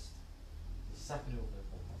exist? C'est ça que nous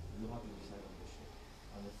répondons. You have to decide on the shape,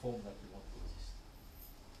 on the form that you want to exist.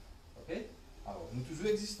 Ok? Alors, nous toujours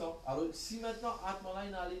existants. Alors, si maintenant Atmana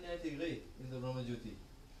est allé intégrer in the Brahma Jyoti,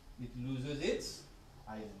 it loses its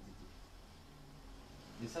identity.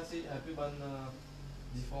 Et ça, c'est un peu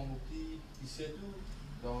différents mots qui ici et tout.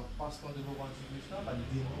 Dans parce qu'on devrait voir sur Krishna,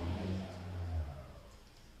 les démons.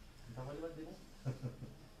 Tu t'as parlé de démons?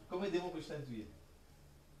 Comment les démons Krishna tué?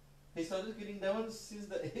 He started killing demons since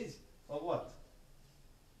the age of what?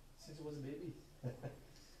 Since he was a baby.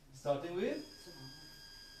 Starting with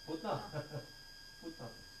Putna. Putna.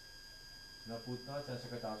 La Putna, c'est un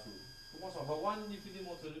Shakatasu. Comment ça? Bhagwan, il finit de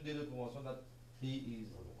montrer dès le commencement that he is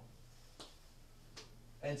Bhagwan.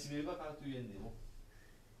 Intimez pas quand tu es un démon.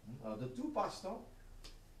 Alors, de tout passe-temps,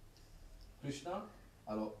 Krishna,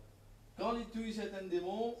 alors, quand il tue certains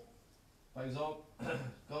démons, par exemple,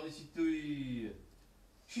 quand il tue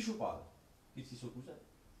Shishupal, qui est son cousin,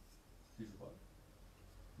 Shishupal,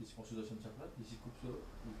 il se considère son chakra, il se coupe sur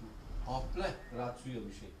en plein Ratsu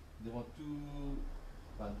Abhishek, devant tout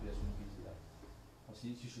la personne qui est là. Parce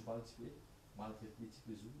que Shishupal, tu peux maltraiter, tu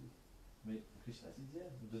peux zouler. Mais Krishna, tu dis,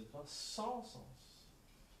 nous donne-toi sans sens.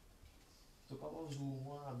 Tu ne peux pas avoir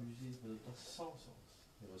moins abusé, mais donne-toi sans sens.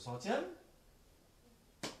 Et le centième,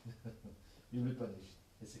 you will punish.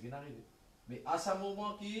 Et c'est ce qui est arrivé. Mais à ce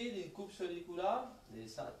moment qu'il y a une coupe sur les coups là, et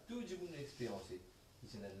ça tout le monde a expérimenté.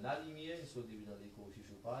 C'est la lumière, ils sont devenus dans les coups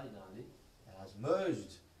Shishupal, il est allé, elle has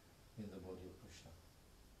merged in the body of Krishna.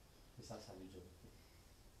 Et ça, ça lui dit.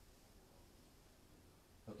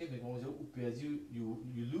 Ok, mais quand on dit, you perdu, you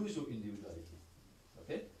lose your individuality.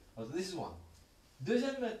 Ok, alors this is one.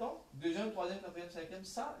 Deuxième maintenant, deuxième, troisième, quatrième, cinquième,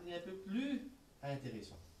 ça, il est un peu plus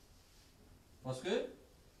intéressant. Parce que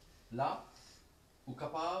là, vous êtes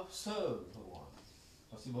capable de servir Bhagwan.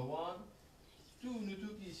 Parce que Bhagwan, nous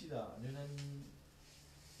tous qui ici là, nous avons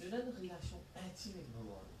une relation intime avec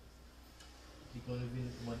Bhagwan. Et quand nous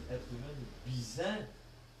venons comme un être humain, nous besoin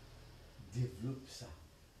développer ça.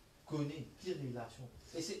 Connaître quelle relation.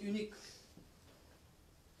 Et c'est unique.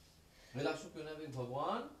 Relation qu'on a avec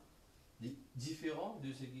Bhagwan est différente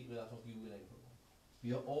de ce qui relation qui vous avec Bhagwan.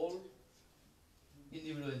 We are all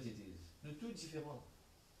individual entities. Nous tous différents.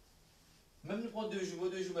 Même nous prenons deux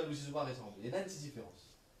jumelles aussi souvent ressemblent. Il y a une petite différence.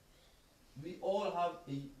 We all have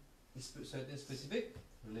a certain specific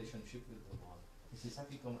relationship with Bhagwan. Et c'est ça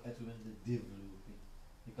qui comme être humain de développer.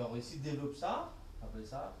 Et quand on réussit à développer ça, après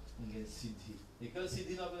ça, on gagne siddhi. Et quand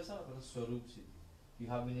siddhi on appelle ça, on appelle ça swarup siddhi.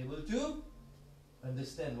 You have been able to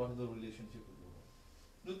understand what is the relationship with Bhagwan.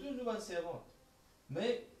 Nous tous nous sommes servantes.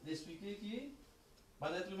 Mais d'expliquer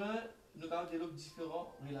qu'un être humain, nous avons développé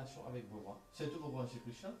différentes relations avec Bhagwan. Surtout Bhagwan chez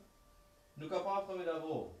Krishna. Nous sommes capables de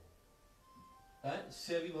d'abord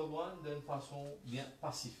servir Bhagwan d'une façon bien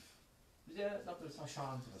passive. On appelle ça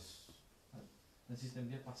chantress. Un système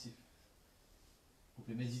bien passif. Vous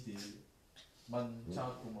pouvez méditer. Man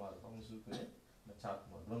chat kumar, comme vous connaissez, man chat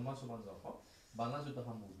kumar. Brahma sur mes enfants, là je te fais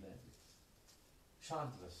mouvement.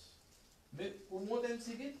 Chantress. Mais au moins d'un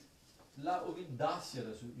petit là où il dasya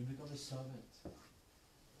dessus, you become a servant.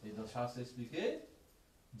 Et dans Shastra expliqué,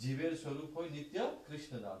 Jiver Swarup Nitya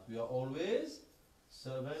Krishna Das. We are always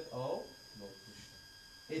servant of Lord Krishna.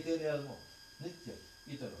 Éternellement. Nitya.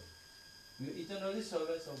 Eternal. We are eternally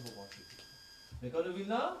servants of Bhagavan Shri Krishna. Mais quand nous vivons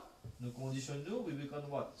là, nous conditionnons nous, we become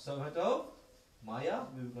what? Servant of Maya,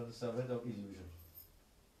 we become the servant of illusion.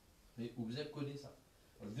 Mais vous avez connu ça.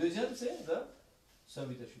 Le deuxième, c'est le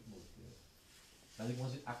servitorship mode. Là, il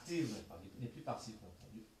est actif maintenant, il n'est plus passif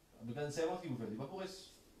maintenant. Le grand servant qui vous fait, il ne va pas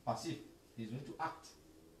être passif. He's going to act.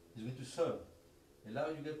 He's going to serve. And now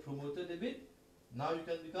you get promoted a bit. Now you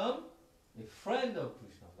can become a friend of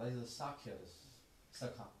Krishna. That is a Sakya,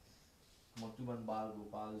 Sakha. Mantuman Bal,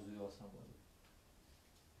 Gopal, Zui or somebody.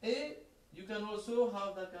 And you can also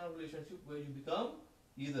have that kind of relationship where you become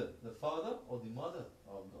either the father or the mother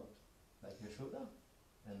of God. Like Yashoda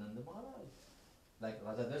and Nanda Maharaj. Like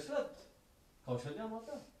Raja Dashrath, Kaushalya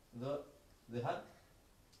Mata. They had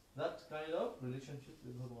that kind of relationship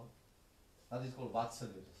with Bhagavan. That is called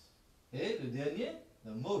Vatsalya. Et le dernier,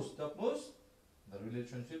 the most, topmost, the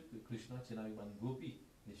relationship with Krishna, Chinayumani Gopi,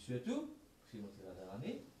 et surtout, Srimati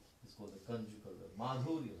Radharani, is called the conjugal, the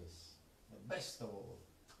Madhurya, the best of all.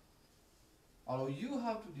 Or you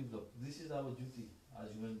have to develop, this is our duty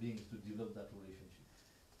as human beings to develop that relationship.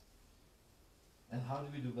 And how do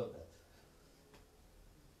we develop that?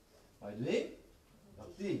 By doing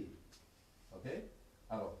bhakti. Okay?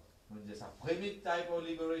 Alors, on dit ça. Premier type of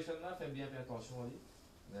liberation là, faites bien faire attention à lui.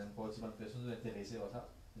 Il y a une partie de personnes qui sont intéressées par ça.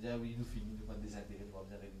 Dire oui, nous finissons, nous pas désintérêt, nous va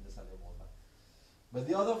bien réunir ça le monde là. But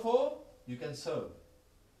the other four, you can serve.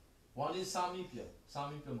 One is Samipya,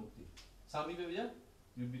 Samipya Mukti. Samipya veut dire,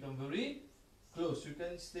 you become very close, you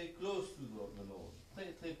can stay close to the Lord.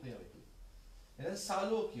 Très très près avec lui. And then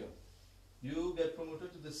Salokya, you get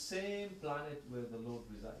promoted to the same planet where the Lord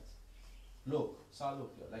resides. Lok,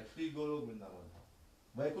 Salokya, like Sri Golo Vrindavan.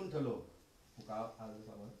 Vaikuntha Lok, different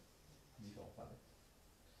planet.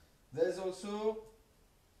 There is also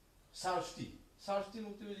Sarshti. Sarshti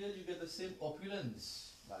Mukti will you get the same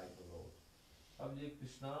opulence like the Lord. Ça veut dire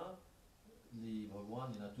Krishna, les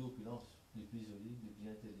Bhagwan, il a tout opulence, les plus jolis, les plus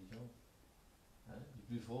intelligents, hein, les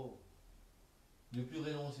plus forts, les plus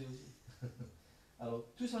renoncés aussi. Alors,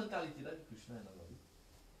 tout ça une qualité là de Krishna in our life.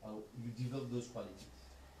 Alors, you develop those qualities.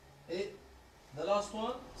 Et the last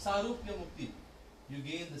one, Sarupya Mukti. You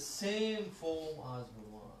gain the same form as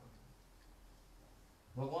Bhagwan.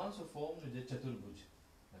 Bhagwan se forme de Chaturbhuj,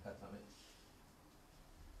 la 4 mètres.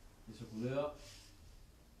 Et ce couleur,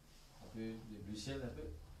 un peu de bleu ciel, un peu.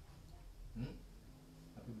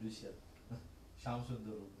 Un peu bleu ciel. Charme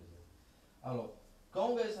Sundaro. Alors,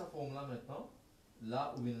 quand on voit sa forme là maintenant,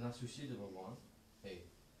 là où il est associé de Bhagwan, et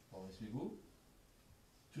on explique vous,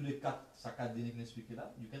 tous les quatre, sa quatre déniques expliquées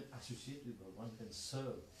là, you can associate with Bhagwan, you can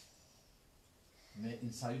serve. Mais in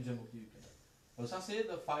Sayuja Mukti you cannot. So ça c'est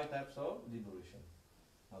the 5 types of liberation.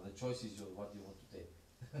 Now the choice is yours, what you want to take.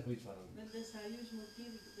 Which one of you? But the Sayuj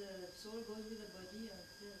Mukti, the soul goes with the body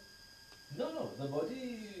after. No, the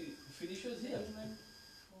body finishes here. Human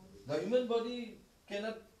form. The human body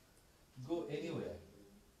cannot go anywhere.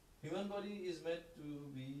 Human body is meant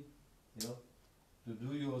to be, you know, to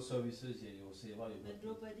do your services here, your seva. But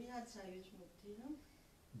Draupadi had Sayuj Mukti, no?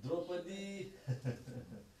 Draupadi.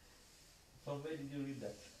 From where did you read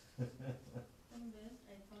that? Somewhere,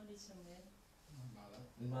 I found it somewhere.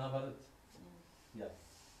 In Mahabharata. Mm. Yeah.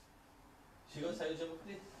 She got Sayuja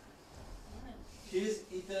Mukti. Yeah. She is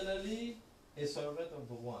eternally a servant of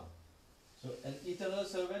Bhagwan. So an eternal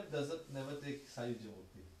servant doesn't never take Sayuja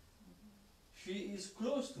Mukti. She is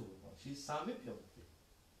close to Bhagwan. She is Samipya Mukti.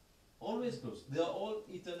 Always close. They are all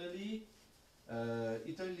eternally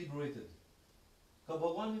liberated. Quand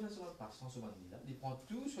Bhagwan lui fait souvent passion sur là, il prend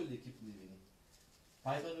tout sur l'équipe divine.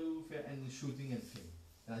 Par exemple, nous faire un shooting and film.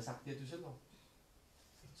 Il y a un acteur tout seul, non?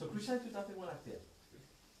 So Krishna est tout à fait mon acteur.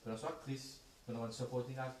 Pendant son actrice, pendant un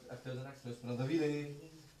supporting actors and actresses, pendant the villain.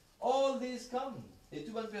 All these come. Et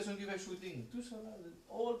toute bonne personne qui fait shooting, tout ça là,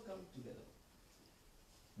 all come together.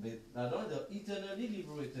 Mais là-dedans, they're eternally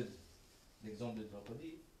liberated. L'exemple de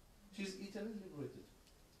Draupadi, she's eternally liberated.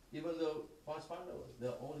 Even the past Pandavas,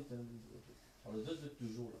 they're all eternally liberated. Alors, just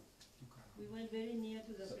toujours là. We went very near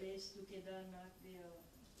to the place, to Kedarnath, there.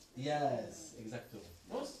 Yes, exactement.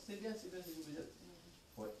 Non, c'est bien, c'est vous dire.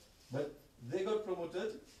 Ouais. But they got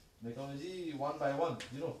promoted, mais comme on dit, one by one,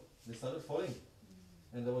 you know, they started falling.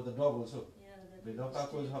 And there was the dog also. Yeah, that Mais donc, pas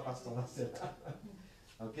cause de passe ton c'est là.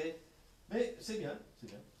 Ok? Mais c'est bien, c'est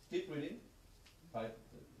bien. Keep reading. Right.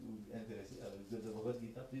 Intéressé. The Bhagavad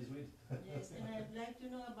Gita, please read. Yes, and I'd like to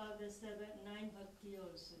know about the 9 bhakti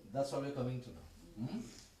also. That's what we're coming to now. Hmm?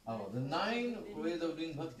 Oh, the 9 ways of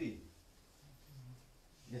doing bhakti.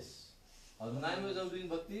 Yes. The 9 ways of doing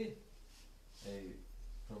bhakti. Hey,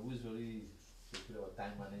 Prabhu is very particular about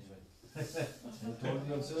time management. And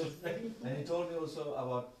he told me also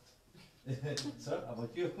about, sir,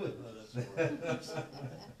 about you. Oh, that's right.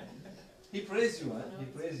 He praised you, huh? He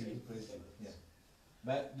praised you, yeah.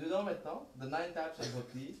 But do you know maintenant, the 9 types of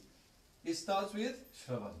bhakti, it starts with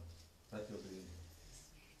Shravan, that you're doing.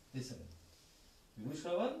 Listening. You do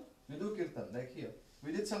Shravan, you do Kirtan, like here.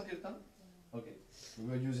 We did some Kirtan, okay. We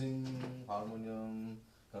were using harmonium,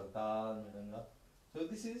 Kirtan, Mridanga. So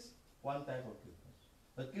this is one type of Kirtan.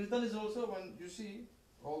 But Kirtan is also when you see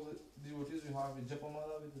all the devotees you have with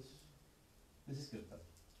Japamala with this. This is Kirtan.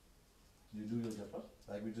 You do your japa,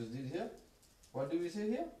 like we just did here. What do we say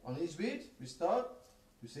here? On each beat, we start,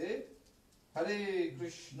 we say, Hare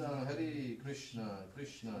Krishna, Krishna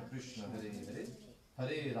Krishna, Hare Hare,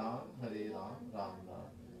 Hare Ram, Ram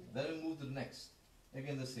Ram. Then we move to the next.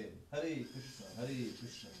 Again the same. Hare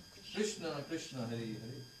Krishna, Krishna Krishna, Hare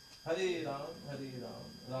Hare, Hare Ram,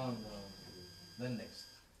 Ram Ram. Then next.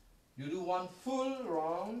 You do one full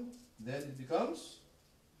round, then it becomes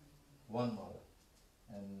one mala.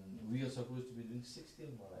 And we are supposed to be doing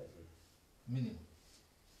 16 mala every day, minimum.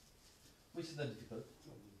 Which is not difficult.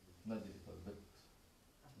 Not difficult, but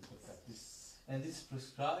you can practice. And it's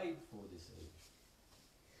prescribed for this age.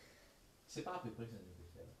 C'est pas à peu près que ça ne peut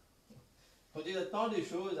faire. Quand il y a tant de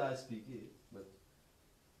choses à expliquer, but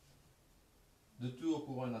de tout au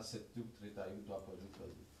courant dans cette tube, Tretayu, Dwapara,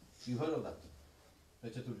 you heard of that. Le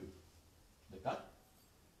Chaturyu. Le 4.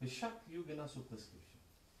 Et chaque yuga a sa prescription.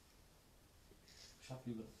 Chaque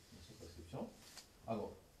yuga a sa prescription.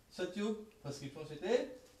 Alors, cette yuga, prescription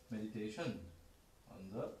c'était meditation on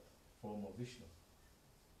the form of Vishnu.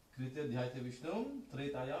 Krita Dhyayate Vishnu,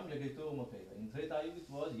 Tretayam Yagaito Mapeka. In Tretayam it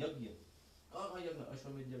was Yagya. Kaha Yagna,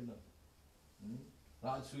 Ashwamedh Yagna.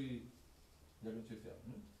 Rajsui Yagna Chifya.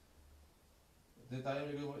 Tretayam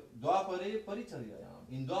Yagaito Dwapare Paricharyayam.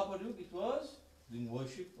 In Dwapara it was doing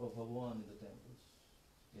worship of Bhagavan in the temples.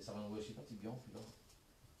 Et ça va en worship, c'est bien, puis là.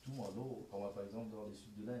 Tout en l'eau, comme par exemple dans les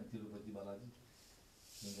sud de l'Inde, Tirupati Balaji.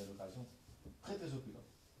 C'est une belle occasion. Très très opulent.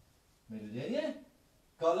 Mais le dernier,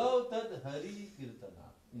 Kalau Tad Hari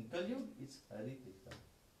Kirtana. In Kalyug, it's Hari Kirtana.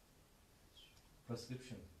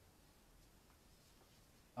 Prescription.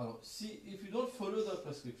 Alors, if you don't follow the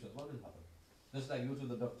prescriptions, what will happen? Just like you to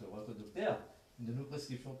the doctor. What the doctor, il donne une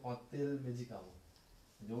prescription pour tel médicament.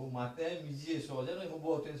 Donc, matin, midi et soir, il faut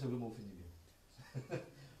boire un seul mot, finit bien.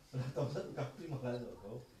 On attend ça, on plus malade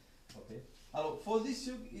encore. Okay. Alors, for this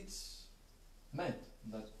yug, it's meant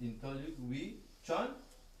that in Kali Yuga we chant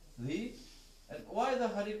the. And why the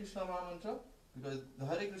Hare Krishna Maha Mantra? Because the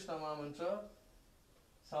Hare Krishna Maha Mantra,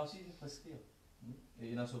 ça aussi c'est prescrit. Et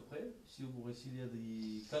il y en a sur près, si vous pourrez lire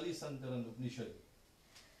the Kali Santaran Upanishad.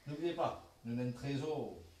 N'oubliez pas, nous avons un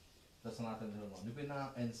trésor de Sanatana Dharma. Nous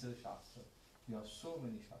avons un seul Shastra. You have so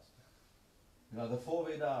many Shastras. You have the 4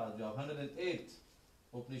 Vedas, you have 108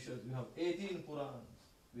 Upanishads, you have 18 Purans,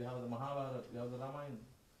 you have the Mahabharata, you have the Ramayana.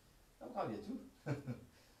 Ça vous parle tout.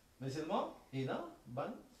 Mais seulement, il y a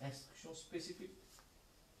une instruction spécifique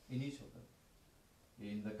in each of them.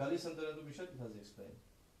 In the Kali Santana Upanishad, it has explained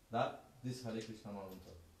that this Hare Krishna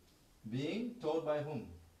mantra, being taught by whom?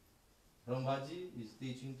 Brahmaji is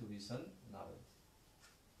teaching to his son Narad.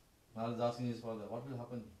 Narad is asking his father, what will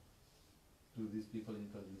happen to these people in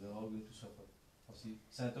Kali? They are all going to suffer. Aussi,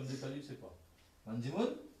 symptôme de Kali, c'est quoi?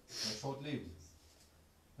 Manjimun, short-lived.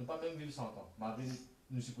 Ne pas même vivre 100 ans. Malgré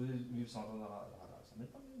nous supposons vivre 100 ans dans la race. Mais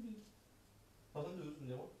pas même vivre. 72, nous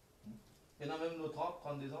dirons. Il y en a même nos 30,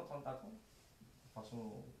 32 ans, 34 ans. De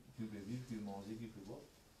façon, qui peut vivre, qui peut manger, qui peut boire.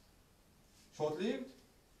 Short-lived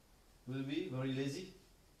will be very lazy.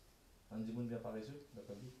 Manjimun bien paresseux,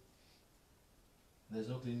 d'accord. There's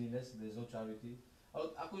no cleanliness, there's no charity.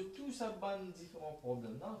 Alors, à cause de tout ça, différents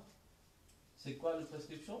problèmes là, c'est quoi la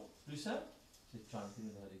prescription? Plus simple, c'est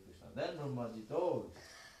chanting Hare Krishna. Then Brahmaji told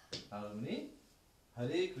Harmony,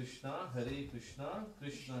 Hare Krishna,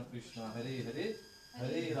 Krishna Krishna, Hare Hare,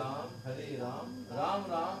 Hare Ram, Ram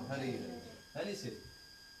Ram, Hare Hare. And he said,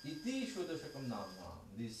 Iti Shodashakam Nam Nam,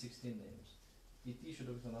 these 16 names. Iti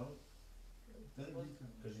Shodashakam Nam,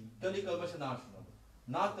 Kali Kalmasha Nashanam,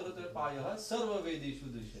 Nataratra Payaha, Sarva Vedeshu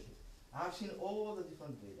Drishyate. I have seen all the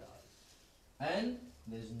different Vedas, and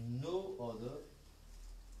there is no other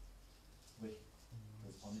way.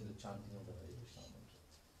 There's only the chanting of the Hare Krishna mantra,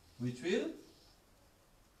 which will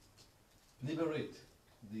liberate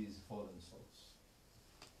these fallen souls.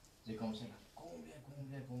 Et comme ça, combien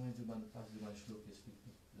de bonnes places de ma shlok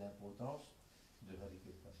expliquent l'importance de Hare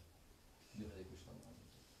Krishna, de Hare Krishna mantra.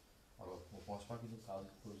 Alors, on ne pense pas qu'il nous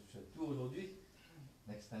pose tout aujourd'hui.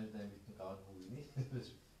 Next time, je t'invite nous pour venir.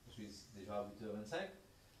 Je suis déjà à 8h25.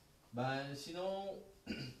 Ben, sinon,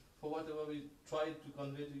 for whatever we tried to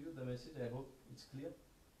convey to you, the message, I hope it's clear.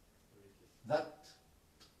 That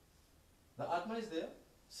the Atma is there,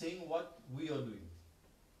 saying what we are doing.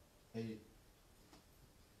 Et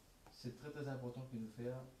c'est très très important que nous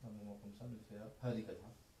faire, à un moment comme ça, nous faire Harikatha,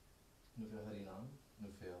 nous faire Harinam,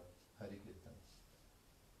 nous faire Harikirtan.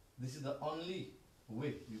 This is the only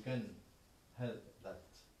way you can help that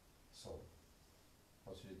soul.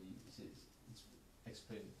 Parce que it's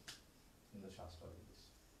explained in the Shastra like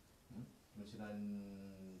this. Je me suis dans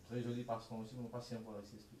une très jolie passe aussi, mais pas si on va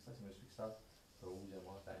expliquer ça, si on explique ça, ça va vous dire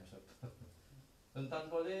moi, time up. On entend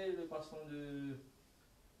parler le passement de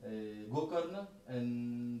Gokarna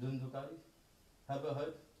and Dundukari. Have you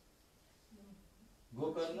heard?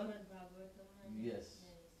 Gokarna? Yes.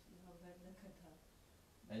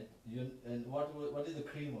 And what is the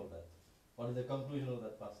cream of that? What is the conclusion of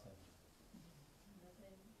that pastime?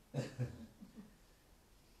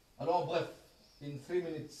 Alors bref, in 3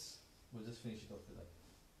 minutes, we'll just finish it off with that.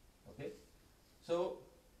 Okay? So,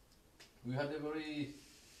 we had a very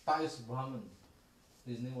pious Brahmin.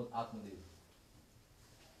 His name was Atmadev.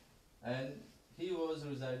 And he was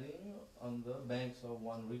residing on the banks of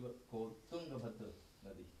one river called Tungabhadra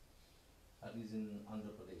Nadi. That is in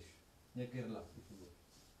Andhra Pradesh, near Kerala, if you go.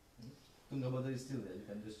 Tungabhadra is still there, you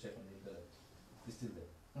can just check on the internet. It's still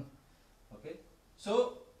there. Okay?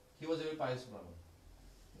 So, he was a very pious Brahmin.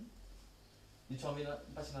 Il chambait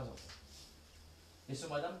pas si enfants. Et ce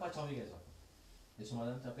madame pas chambé les enfants. Et ce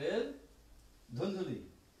madame s'appelle Dhundhuli.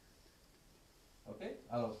 Ok?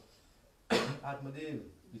 Alors, Atmadev,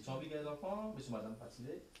 il chambé les enfants, mais ce madame pas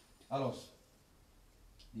tiré. Alors,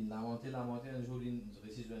 il a lamenté un jour, il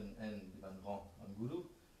récite un grand, un gourou.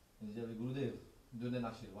 Il dit avec Gurudev, donnez un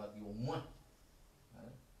achirwad au moins.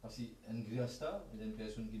 Parce qu'un grihasta, il y a une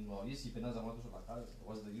personne qui est mariée, si pendant avant tout sur la case,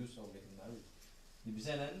 what's the use of getting married? Il dit,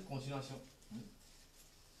 c'est une continuation.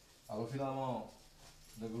 Alors finalement,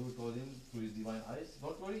 the Guru told him through his divine eyes,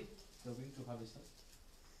 don't worry, you're going to have a son.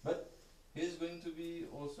 But he is going to be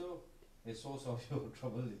also a source of your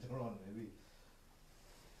trouble later on, maybe.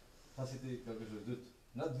 Ça c'était quelque chose d'autre.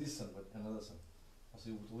 Not this son, but another son. Parce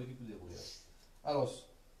que vous trouvez qu'il peut dérouler. Alors,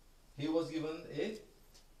 he was given a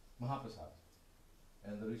Mahaprasad.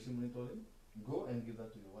 And the Rishi Muni told him, go and give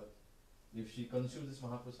that to your wife. If she consumes this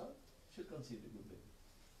Mahaprasad, she'll conceive a good baby.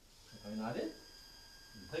 Quand il allait,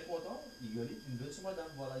 il est très content, il gueule, il me donne ce madame,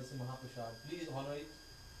 voilà ici Mahaprasad, please honor it,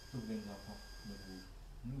 tout bien les enfants.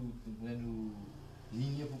 Nous voulons nous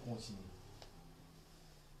ligner pour continuer.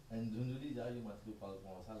 Et nous dit, ah, il m'a trouvé par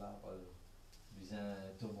ça là, par besoin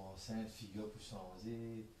de tomber enceinte, figure pour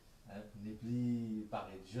changer, pour ne plus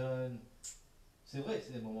paraître jeune. C'est vrai,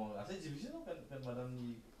 c'est des moments assez difficiles quand madame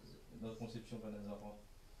dit notre conception quand les enfants.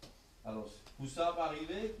 Alors, pour ça va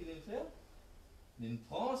arriver, qu'il est faire, il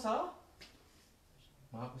prend ça,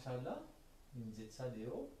 Mahaprasad là, il me dit ça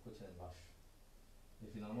dehors, quand il y a une vache. Et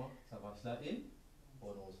finalement, sa vache là, on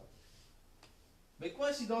honore ça. Mais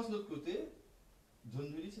coïncidence de l'autre côté,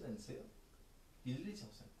 Dhundhuli c'est un cerf, il est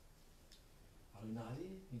enceinte. Alors il est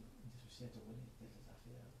allé, il dit ceci, tu connais, telle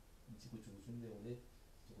affaire, il dit que tu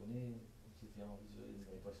connais, tu viens en visio, il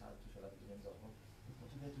n'est pas ça, tout ça là, tu viens des enfants. Quand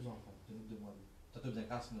tu viens tous enfants, tu nous demandes, tu as besoin de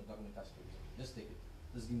casse, mais tu as besoin de casse, just take it,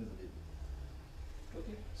 just give me the baby. Ok,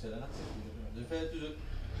 c'est là, je fais toujours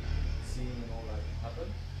signe and all that happen.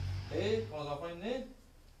 Et quand les enfants sont nés,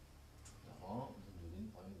 l'enfant,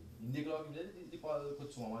 il déclare qu'il dit pas que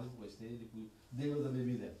son maman pour rester, il dit deliver the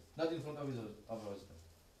baby there, not in front of her husband.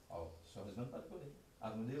 Alors, son husband pas le connaît.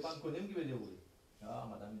 Alors, il pas le connaît qui veut dérouler. Ah,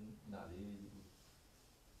 madame, il a allé,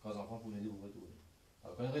 quand les enfants pour l'aider pour retourner.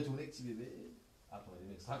 Alors, quand il retourne avec petit bébé, après,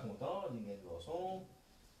 il est extra content, il gagne le garçon.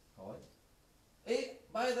 Et,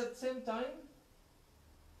 by that same time,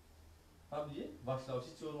 pas oublier, vache là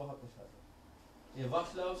aussi, tu vas le rapprocher. Et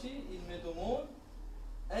vache là aussi, il met au monde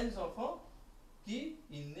un enfant qui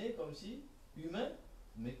est né comme si humain,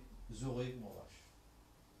 mais oreilles comme vache.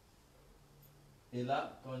 Et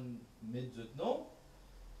là, quand il met d'autres noms,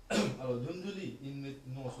 alors Dhundhuli, il met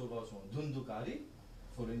nom sur version Dhundukari,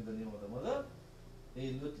 following the name of the mother,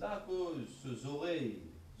 et l'autre là, à cause ses oreilles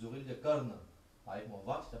de Karna, avec mon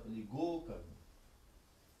vache, s'appelle Gokarna.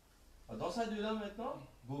 Dans ces deux-là maintenant,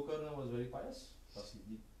 Gokarna was very pious, parce qu'il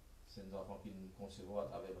dit que c'est un enfant qui nous concevra à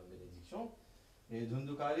travers une bénédiction. Et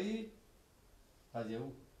Dhundukari, c'est-à-dire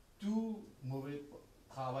tout mauvais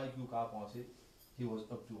travail qu'il a pensé, he was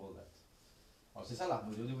up to all that. Alors c'est ça là,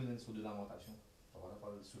 aujourd'hui vous êtes sur de lamentation. On va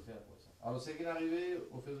pas souffrir pour ça. Alors c'est qu'il est arrivé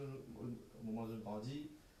au moment où je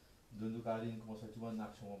grandis, Dhundukari commence à trouver une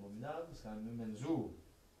action abominable, parce qu'à même un jour,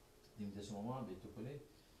 il me dit à ce moment, mais tu connais,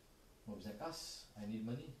 moi besoin de casse, I need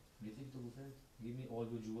money. You think to faire? Give me all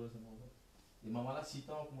your jewels and all that. Et maman là, si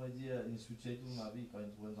tant, comment dire, il soutient tout ma vie, quand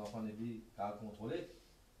il trouve un enfant, et puis, qu'à contrôler,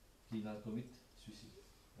 qu'il a commis suicide.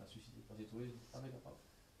 Il a suicidé. Parce qu'il trouvait pas capable.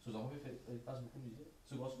 Ce enfant, il passe beaucoup de misère.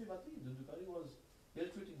 Ce garçon, il battait. Dundukari was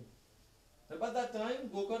ill-treating him. But at that time,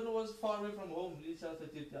 Gokarna was far away from home. Il s'est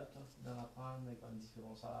fait théâtre dans la panne, avec un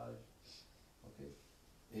différents âges. Ok.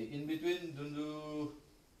 Et in between,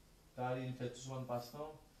 Dundukari, il fait tout souvent de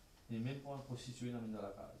passe-temps, il n'est même pas un prostitué dans la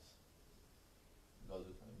case. Dans le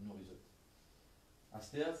temps, il nourrit.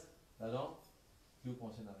 Astéas, là-dedans, plus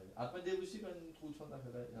pensez d'arriver. Après, des aussi, quand il trouve son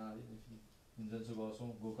affaire, il arrive, il finit. Une jeune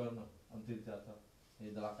garçon, Gokarna, en théâtre.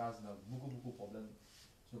 Et dans la case, il a beaucoup de problèmes.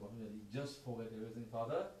 Ce garçon, il a dit, just forget everything,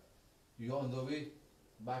 Father. You're on the way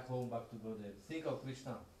back home, back to Godhead. Think of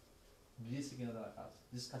Krishna. Oubliez ce qu'il y a dans la case.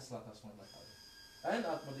 Discuss l'attachement de la case. And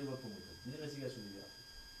Atmadi va promoter. Il investigue sur lui.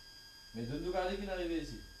 Mais de nous garder qu'il est arrivé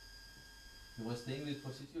ici. He was staying with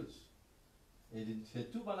prostitutes. Et il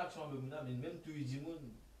fait tout bonne action abominable, mais même tout il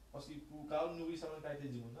parce que pour quand on nourrit sa qualité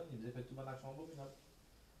du monde, il faisait fait tout bonne action abominable.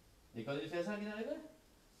 Et quand il fait ça, qu'il est arrivé,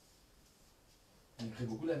 il crée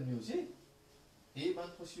beaucoup l'ennemi aussi. Et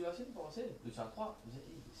bonne prostitution, il pensait, le chat 3, il disait,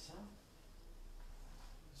 ça.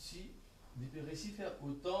 Si il peut réussir à faire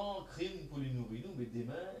autant de crimes pour les nourrir, nous, mais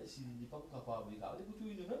demain, s'il n'est pas capable de garder pour tout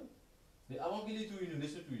nous-mêmes, mais avant qu'il ait tout nous,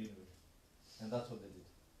 laisse tout nous. And that's what they did.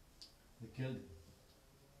 They killed him.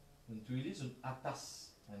 Une tuilie, c'est une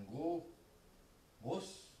attasse, une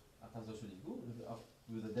grosse attasse de soligo,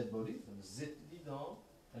 with a dead body, on zet dans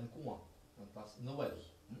un coin, on passe in a well.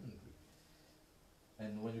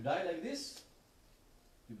 And when you die like this,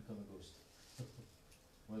 you become a ghost.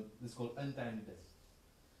 Well, it's called untimely death.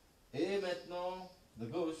 Et maintenant, the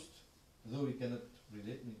ghost, though we cannot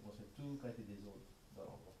relate, mais il commence à tout traiter des autres dans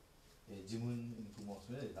l'endroit. Et Jimoun, il commence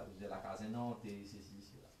à la case Nantes et ceci,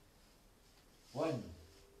 là. When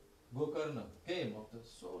Gokarna came after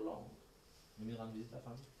so long, il rend visite à la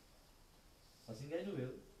famille. Parce qu'il y a une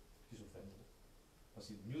nouvelle qui se fait. Parce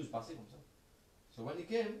que news passait comme ça. So when he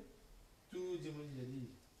came to Jimoun, il a dit,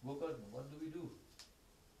 Gokarna, what do we do?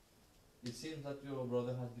 It seems that your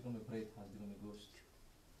brother has become a prey, has become a ghost.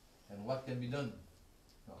 And what can be done?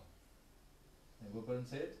 No. And Gokarna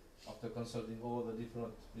said, after consulting all the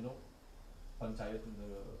different, panchayat in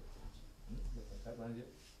the panchayat manager,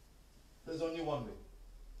 there's only one way.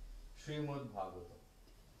 Srimad Bhagavatam,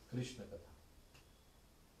 Krishna Katha.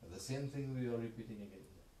 And the same thing we are repeating again.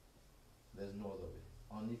 There's no other way.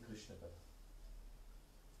 Only Krishna Katha.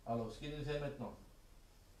 Alors, ce qu'il nous fait maintenant,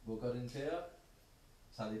 Gokarna fait,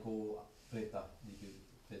 ça déco prêta,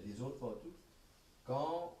 fait des autres partout.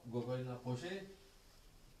 Quand Gokarna approchait,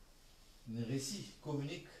 un récit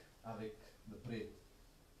communique avec le prêtre.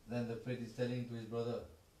 Then the prêtre is telling to his brother,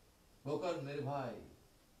 Gokarna, mere bhai,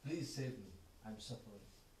 please save me, I'm suffering.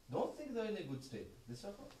 Don't think they're in a good state, they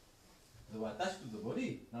suffer. They were attached to the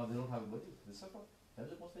body, now they don't have a body, they suffer. C'est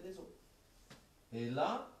ce qu'on fait des autres. Et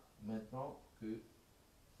là, maintenant que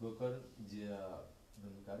Gokarna dit à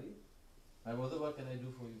Dundukari, my brother, what can I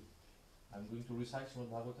do for you? I'm going to recite Srimad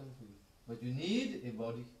Bhagavatam for you. But you need a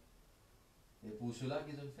body. Et pour cela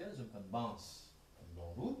qu'ils ont fait, ils ont pris un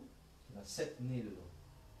bambou, qui a 7 nez dedans.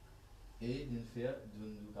 Et ils ont fait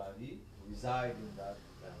Dundukari reside in that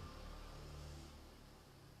land.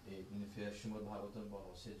 Et ils ont fait Srimad Bhagavatam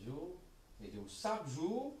pendant 7 jours. Et chaque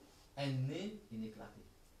jour, un nez est éclaté.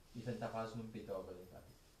 Il fait un tapage même pété au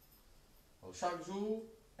éclaté. Donc chaque jour,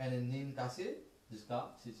 un nez est cassé,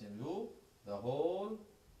 jusqu'à 7e jour, the whole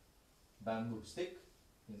bamboo stick,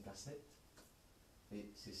 une casse-nette.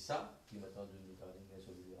 Et c'est ça qui m'attend de nous faire une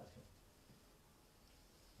sur libération.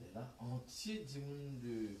 Et là, entier du monde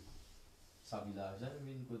de sa village,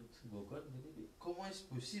 une côte Gokarna, comment est-ce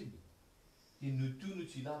possible que nous tous nous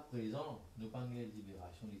sommes là présents, nous pas de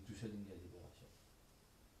libération, nous tout seul une libération.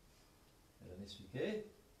 Elle a expliqué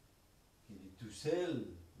qu'il est tout seul,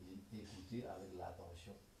 il écouter avec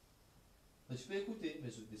l'attention. Tu peux écouter, mais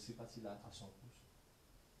je ne sais pas s'il a à 100%.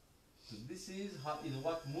 So this is how, in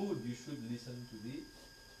what mood you should listen to the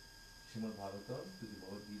Srimad Bhagavatam, to the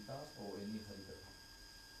Bhagavad Gita, or any Harikatha.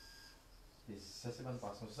 Et ça c'est ma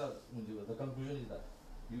façon. Ça, the conclusion is that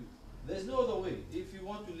there's no other way. If you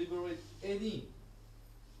want to liberate any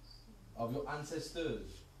of your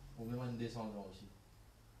ancestors, ou même un descendant aussi,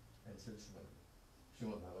 and c'est le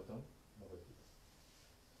Srimad Bhagavatam, Bhagavad Gita.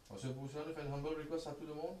 On se pour ça, nous faisons un humble request à tout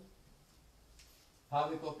le monde.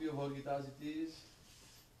 Have a copy of Bhagavad Gita as it is.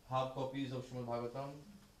 Have copies of Srimad Bhagavatam.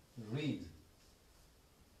 Read.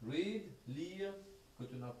 Read, lire, quand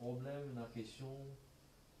tu as un problème, une question.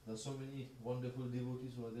 There's so many wonderful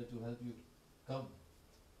devotees who are there to help you. Come.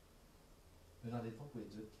 You know, they talk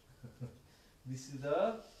with it. This is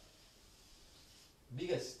the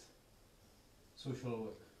biggest social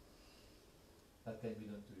work that can be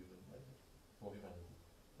done to human, for humanity.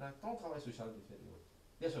 Là, tant travail social est fait,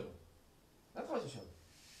 bien sûr, un travail social.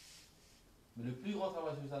 Mais le plus grand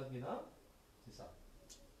travail social qu'il y a, c'est ça.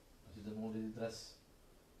 C'est de demander des dresses.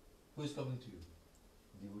 Who is coming to you?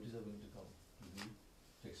 Devotees are going to come to you,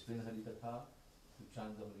 to explain Harikatha, to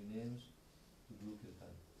chant the holy names, to do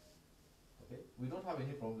Kirtan. Okay? We don't have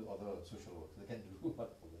any problem with other social work. They can do what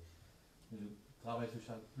problem. Mais le travail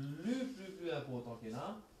social plus important qu'il y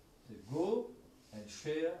a, c'est go and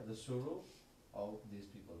share the sorrow of these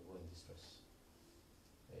people who are in distress.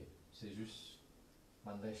 Okay? C'est juste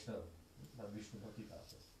Mandeshna, la Vishnu Bhakti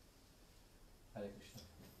Kasa. Hare Krishna.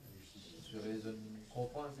 Je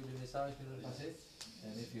comprends un peu le message qui nous est passé.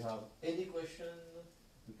 And if you have any question,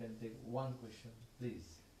 you can take one question,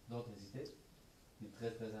 please. Don't hesitate. C'est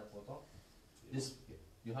très très important. Yes.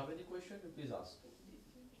 You have any question? You please ask.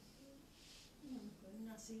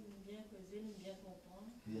 Merci, bien causer, bien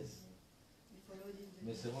comprendre. Yes.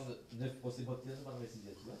 Mais Mais c'est vraiment 9 possibilités, c'est pas de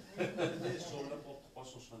récidive. On est sur là pour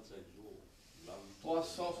 365 jours. Là,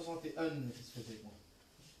 361 spécifiquement.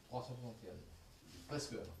 361.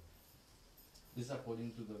 Presque un. This is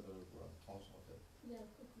according to the Quran. 361.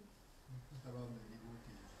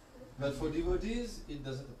 But for devotees, it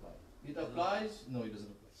doesn't apply. It applies, no, it doesn't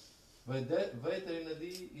apply. But that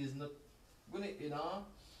Vaitarinadi is not. Il y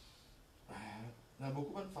a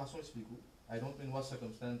beaucoup de façons d'expliquer. I don't know in what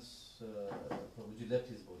circumstance Prabhuji left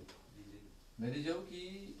his body. Mais les gens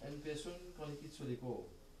qui, une personne, quand il quitte sur les corps,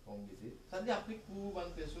 comme il était, ça applique pour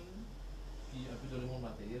une personne qui a un peu de le monde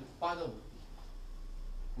matériel, pas dans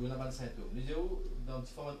pour une bonne symptôme. Les gens dans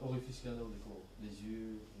différents orifices dans le corps, les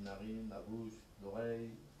yeux, la narine, la bouche,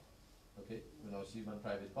 l'oreille, ok, on a aussi une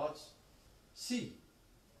private parts. Si,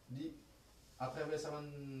 à travers ça,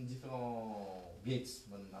 différents gates,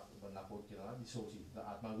 on apporte qui est là, ils sortent. The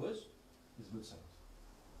Atma goes, is good sign.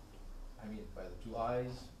 I mean, by the two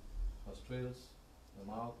eyes, nostrils, the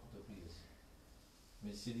mouth, the ears.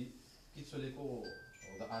 Mais si il quitte sur les corps,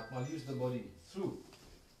 or the Atma leaves the body through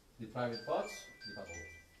the private parts, il pas trop.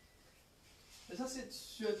 Et ça, c'est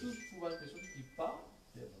surtout pour une personne qui parle.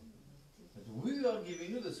 But we are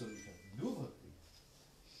giving you the solution. Do bhakti.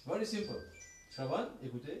 Very simple. Shravan,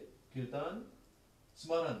 écoutez, Kirtan,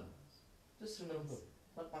 Smaran. Just remember.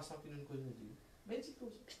 Pas passant qui nous connaît. Mais c'est tout.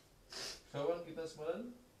 Shravan, Kirtan, Smaran,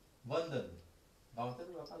 Vandan. Dans tête,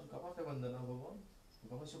 vous n'avez pas fait Vandan en Bhagavan. Vous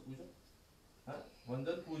n'avez pas fait Puja.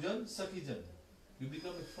 Vandan, Pujan, Sakijan. You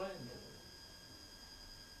become a friend.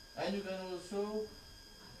 And you can also,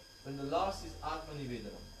 when the last is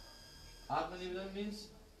Atmanivedanam. Atmanivedanam means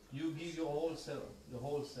you give your whole self to the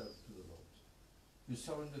Lord. You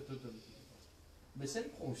surrender totally to the Lord. Mais c'est un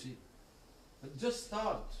projet. But just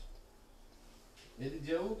start. Et il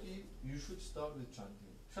dit you should start with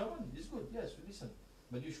chanting. Shravan is good, yes, we listen.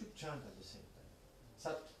 But you should chant at the same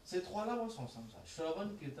time. Ces trois-là vont ensemble.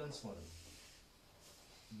 Shravan, Kirtan, Smaran.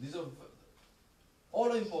 These are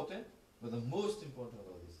all important, but the most important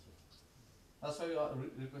are these three. That's why you are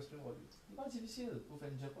requesting what you. C'est pas difficile pour faire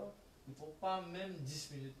un japa. Il ne faut pas même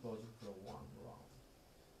 10 minutes pour faire one round.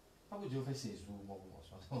 Pas que Dieu fait 16 jours, moi,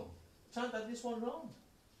 non. Chant at least one round.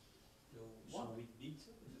 so we beat.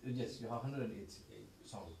 Yes, you have 108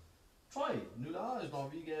 songs. Try. Nous là, j'ai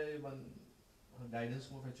envie de guidance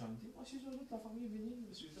pour faire chanter. Moi, je suis sûr que la famille est venue,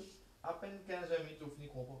 je suis sûr. À peine 15 minutes, on finit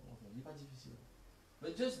comprendre. Il n'est pas difficile.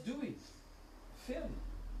 But just do it. Fairly.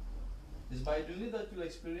 It's by doing it that you'll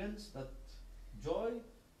experience that joy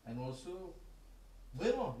and also,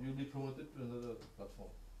 vraiment, you'll be promoted to another platform.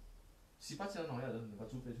 Si pas tiens, non, rien, ne pas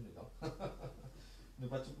tout faire tout le temps. Ne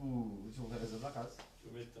pas tout pour faire raison de la case. Tu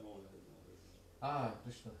mets ta main là. Ah,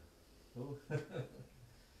 Krishna. Oh.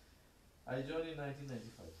 I joined in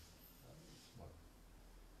 1995.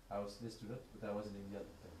 I was still a student, but I was in India at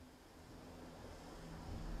the time.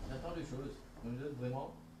 J'attends des choses.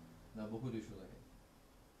 Vraiment, il y a beaucoup de choses à faire.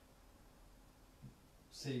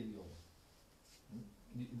 C'est libre.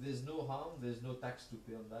 There's no harm, there's no tax to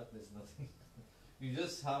pay on that, there's nothing. You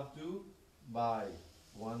just have to buy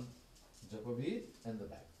one japa bead and the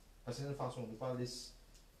bag. Parce que c'est une façon de pas laisser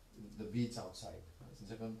the beads outside. C'est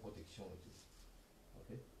déjà comme protection et tout.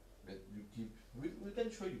 Okay? But you keep, we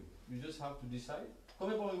can show you. You just have to decide.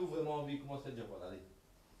 Combien avez-vous vraiment envie de commencer à japa? Allez,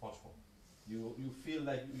 franchement. You feel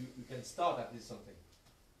like you can start at least something.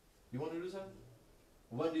 You want to do something?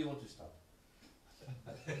 When do you want to start?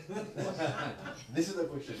 This is the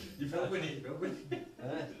question. Il fait abonner,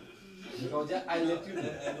 Because I let you know.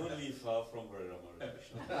 And only far from where I'm.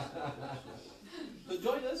 So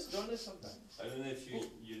join us sometime. I don't know if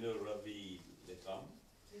you know Ravi Lekam.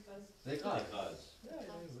 They can't. Lekaz. Yeah,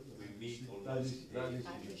 We meet on Radish, those days.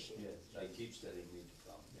 radish, yes. He keeps telling me to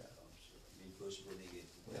come. Yeah. So, me postponing it.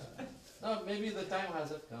 Yeah. No, maybe the time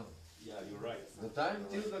hasn't come. Yeah, you're right. The time,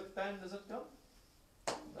 till the time doesn't come,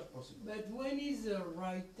 not possible. But when is the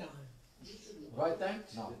right time? Right time?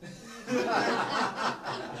 No.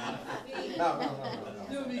 No.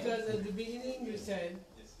 No, because at the beginning you said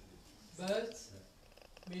birth,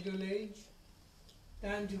 middle age,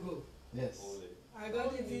 time to go. Yes. I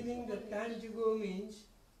got a feeling that time to go means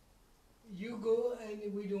you go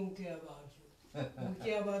and we don't care about you. We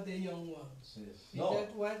care about the young ones. Yes. Is No.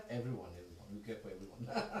 that what? Everyone. You care for everyone.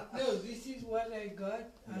 No, this is what I got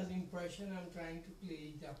as Yeah. impression. I'm trying to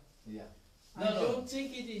play it up. Yeah. I No, no. don't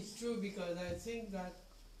think it is true because I think that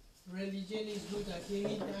religion is good at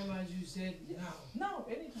any time, as you said now. No,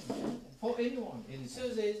 anytime. For anyone, anytime. So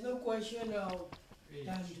there is no question of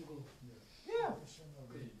time to go. Yeah.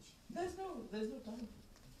 There's no time.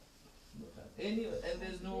 No time. And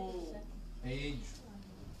there's no age.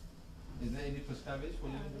 Is there any prescribed age for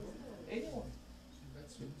living? Anyone.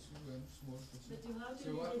 That's one small question. But you have to So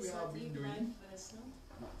do what the we have been Sattvic doing- life first, no?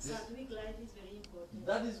 Yes. Sattvic life is very important.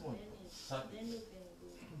 That is one. Then it- Sattvic. Then you can go.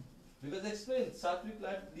 Because explain, Sattvic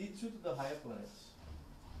life leads you to the higher planets.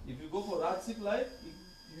 If you go for Rajasic life,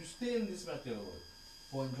 you stay in this material world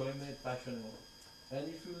for enjoyment, passion, and all. And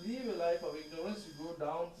if you live a life of ignorance, you go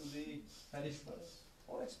down to the hellish planets.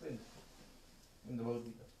 All explained in the Bhagavad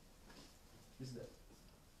Gita. Is that?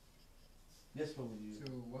 Yes, Prabhuji.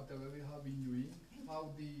 So whatever we have been doing,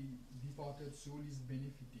 how the departed soul is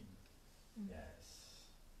benefiting. Yes,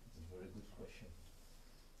 it's a very good question.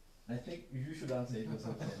 I think you should answer it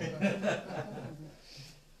yourself.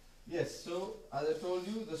 Yes, so as I told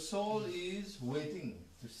you, the soul is waiting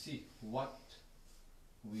to see what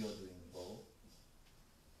we are doing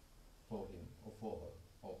for him or for her.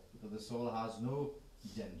 Or because the soul has no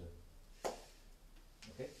gender.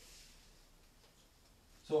 Okay?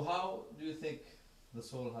 So how do you think the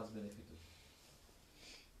soul has benefited?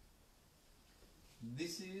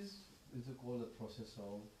 This is called the process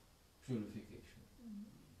of purification.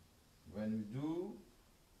 When we do,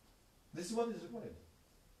 this is what is required.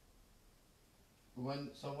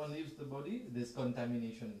 When someone leaves the body, there's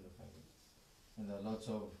contamination in the family. And there are lots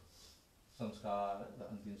of samskar, the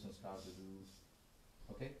antim samskar to do.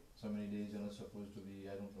 Okay? So many days you're not supposed to be,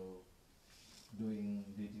 I don't know, doing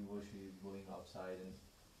deity worship, going outside, and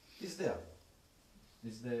it's there.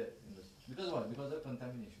 It's there. Because why? Because of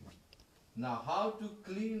contamination. Now, how to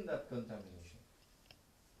clean that contamination?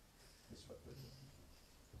 This is what we're doing.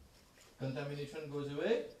 Contamination goes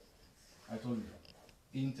away, I told you that.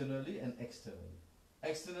 Internally and externally.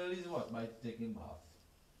 Externally is what? By taking bath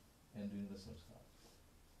and doing the samskar.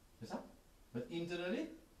 Yes, sir? But internally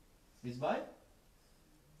is by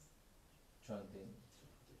chanting,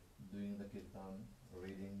 doing the kirtan,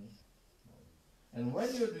 reading. And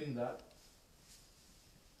when you're doing that,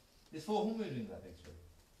 it's for whom you're doing that actually?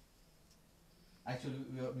 Actually,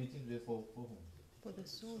 we are meeting today for whom? For the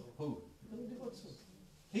soul. Who? The devout soul.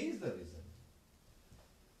 He is the reason.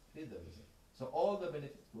 He is the reason. So all the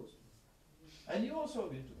benefit goes. And you also are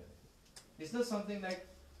going to benefit. It's not something like,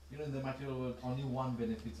 in the material world, only one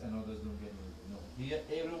benefits and others don't get anything. No. Here,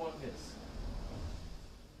 everyone gets.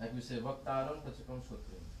 Like we say, Vaktaram, Pachakam,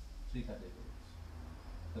 Shotrim. 3 categories.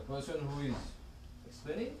 The person who is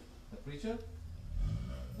explaining, the preacher,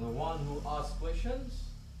 the one who asks questions,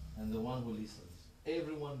 and the one who listens.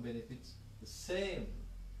 Everyone benefits the same.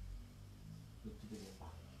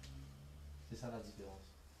 C'est ça la différence.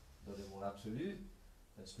 Dans le monde absolu,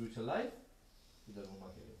 the spiritual life, et dans le monde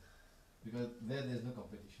matériel. Because there's no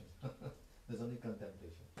competition. There's only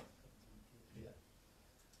contemplation. Yeah.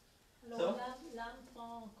 Alors l'âme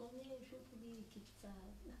prend combien de jours pour qu'il quitte sa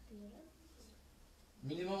terre?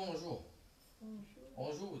 Minimum 1 jour. 1 jour.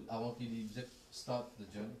 1 jour avant qu'il start the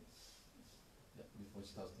journey. Yeah, before he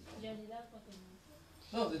starts the journey. Journée là, pas tellement.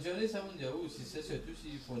 No, the journey, ça veut dire, si c'est surtout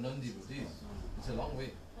si for non-devotees, it's a long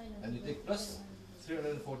way. And you take plus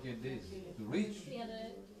 348 days to reach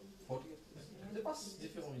 48. C'est pas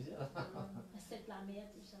différent ici. C'est la mer,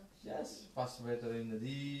 tout ça. Yes, passe veteran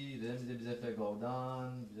nadi, then bisa faire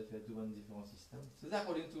Gaudan, bisa faire tout un différents systèmes. C'est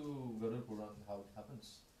according to Gaudan Puran how it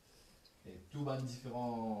happens. Et tout un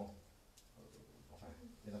différents, enfin,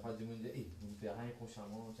 il n'y a pas de monde dit, vous ne faites rien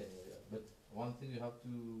consciemment, but one thing you have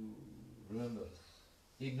to remember,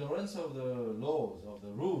 ignorance of the laws, of the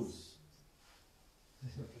rules,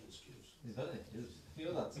 is not an excuse. You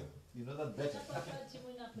know that, sir. You know that better.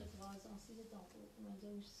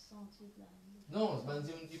 Non, c'est ban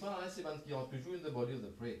qui parle, c'est ban qui rentre toujours in the body of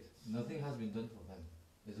the prey. Nothing has been done for them.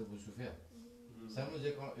 Ils ont souffert. Ça veut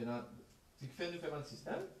dire quand tu fais un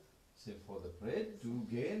système, C'est for the prey to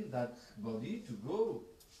gain that body to go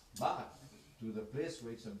back to the place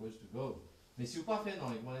where it's supposed to go. Mais si vous pas fait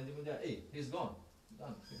non, ils vont dire, hey, he's gone,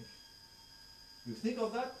 done, finish. You think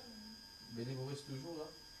of that, mais vous restez toujours là.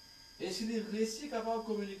 Et s'il est réussi capable de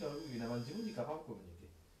communiquer, il y a un dit, il est capable de communiquer.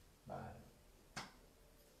 Bah,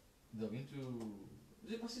 they're going to. Vous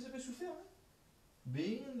avez passé ce peu souffert, hein?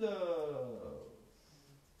 Being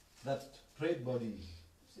that preyed body,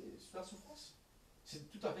 c'est la souffrance. C'est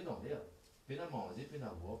tout à fait normal. Peine à manger, peine à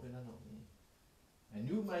boire, peine à dormir. And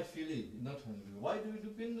you might feel it, not hungry. Why do you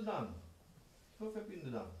do pindadan? Il faut faire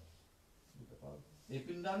pindadan. Et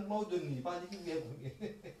pindadan, moi, de nuit, pas dit qu'il y a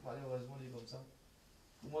malheureusement, il est comme ça.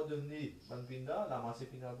 Moi, de nuit, ban pinda, la masse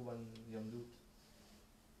pinda, ban yamdout.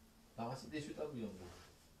 La masse déchute à yamdout.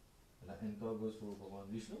 The encore goes for Bhagavan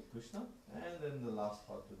Vishnu, Krishna, and then the last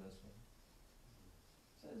part to this one.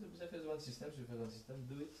 So, if you fais one system,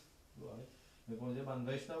 do it. Go ahead. Mais quand on dit Ban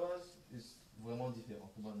Vaishnavas, c'est vraiment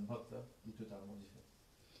différent. Ban Bhakta, c'est totalement différent.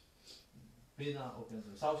 Pena, aucun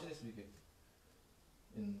sens. Ça aussi expliqué.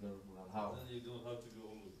 In the Puran, how? Then you don't have to go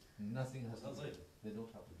home. Nothing has to do. Nothing. They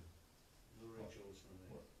don't have to do. No rituals,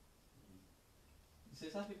 nothing. C'est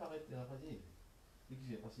ça qui paraît, il n'a pas dit.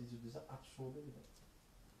 Parce qu'ils utilisent ça absorbé.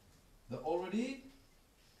 They're already,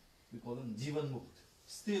 we call them Jivan Mukt,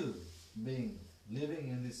 still living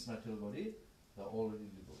in this material body, they're already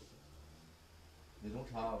liberated. They don't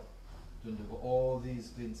have to undergo all these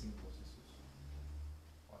cleansing processes.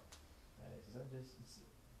 Right.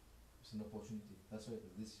 It's an opportunity. That's why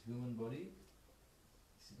this human body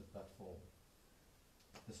is the platform.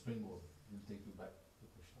 The springboard will take you back to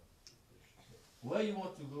Krishna. Where you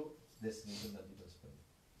want to go, destination that you can spring.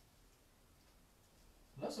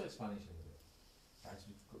 Lots of explanation there.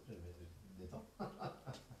 Actually, the temps.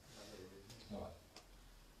 Alright.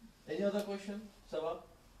 Any other question? Ça va?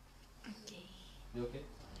 Okay. You okay?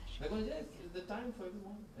 Because yeah, it's the time for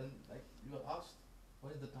everyone. And like you are asked,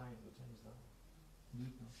 what is the time? The time is now. Do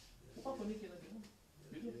it now. Pourquoi paniquer là-dedans?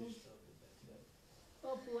 You don't know.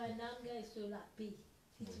 Pas pour un homme qui est sur la paix,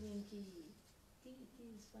 qui se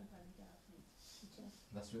passe par les gars.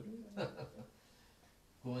 That's right.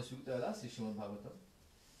 Comme on suit là, c'est Srimad Bhagavatam.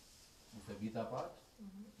 Vous faites Gita part,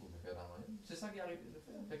 vous faites Ramayana. C'est ça qui arrive de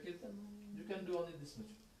faire. Kirtan, you can do only this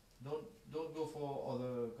much. Don't go for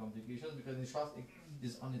other complications because in Shastra it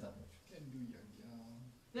is only that much. You can do yajna.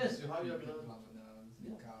 Yes, you have your the Gita. brahmanas,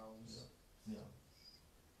 the Yeah. cows. Yeah.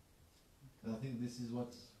 And I think this is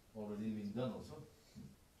what's already being done also.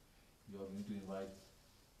 You are going to invite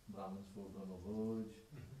Brahmins for Brahmavoj.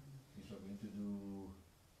 If you are going to do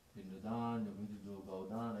Pindadan, you're going to do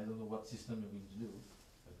Gaudan. I don't know what system you're going to do.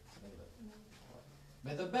 But like that.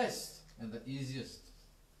 But the best and the easiest,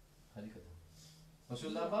 Harikatha. Parce que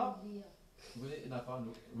là-bas, vous voyez,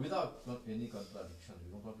 without any contradiction, we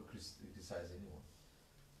don't want to criticize anyone.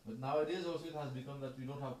 But nowadays also it has become that we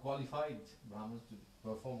don't have qualified Brahmins to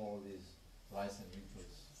perform all these rites and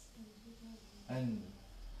rituals. And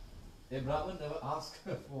a Brahmin never asks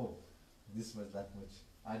for this much, that much.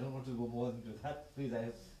 I don't want to go more into that. Please,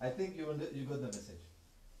 I think you got the message.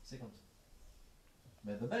 Second.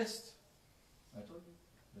 But the best, I told you,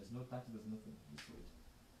 there's no tax, there's nothing. Just wait.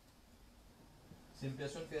 Si une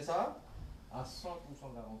personne fait ça, à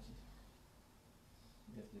 100% garantie,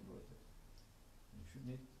 get liberated.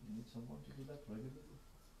 You need someone to do that regularly.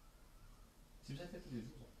 Si vous avez fait tous les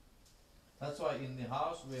jours. That's why in the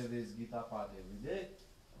house where there's Gita part every day,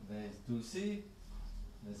 there's Tulsi,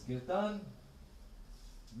 there's Kirtan,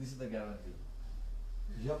 this is the guarantee.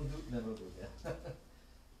 Yamdut never go there.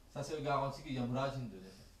 Ça c'est le garantie que Yamraj in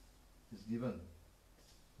donne. He's given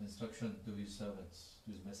instruction to his servants,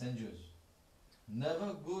 to his messengers.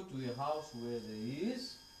 Never go to a house where there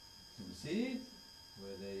is Tulsi,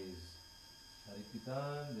 where there is Hari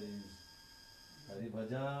Kirtan, there is Hari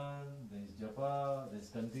Bhajan, there is Japa, there is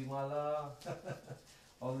Kanti Mala,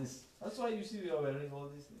 all this. That's why you see we are wearing all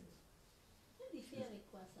these things. Il fait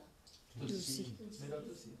avec quoi ça? Tulsi. Made of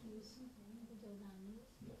Tulsi.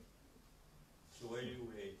 So why do you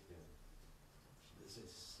wait here? This is a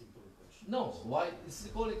simple question. No, why? It's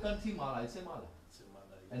called a Kanti Mala, it's a mala. It's a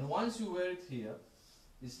mala. And once you wear it here,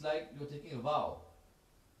 it's like you're taking a vow.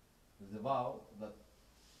 There's a vow that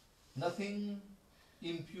nothing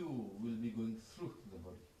impure will be going through the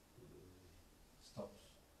body. Stops.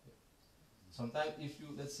 Sometimes if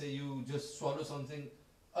you, let's say you just swallow something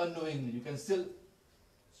unknowingly, you can still,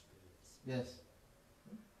 yes.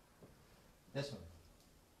 Yes, one.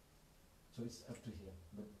 So it's up to here.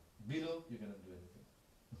 But below, you cannot do anything.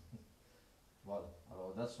 Voilà.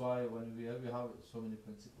 Alors, that's why when we have so many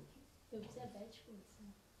principles. Eu precisa vegetables.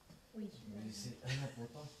 Oui. Mais c'est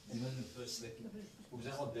important. Even- First thing.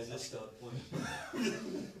 There's a start point.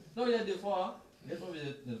 Non, il y a des fois, hein, des fois, mais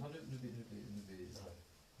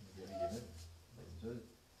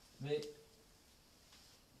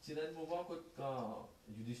c'est dans le moment quand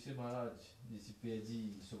Yudhishthir Maharaj, il s'est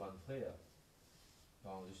perdu sur un frère,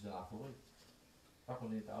 quand je suis dans la forêt. Pas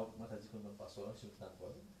qu'on est à moi, t'as dit qu'on n'a pas soin sur le temps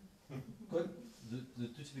de de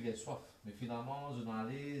tout de suite, il y a soif. Mais finalement, je n'en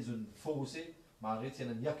allais, je ne forçais, malgré qu'il y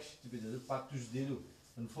a un yaksh, tu peux dire, pas toucher des lots.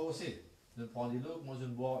 Je ne forçais, je ne prends des lots, moi je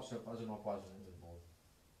ne bois, je ne sais pas, je n'en bois, je ne bois.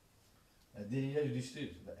 Derrière Yudhishthir,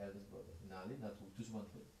 the eldest brother, il a allé, il a trouvé tout ce monde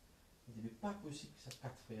frère. Il dit, mais pas possible que ces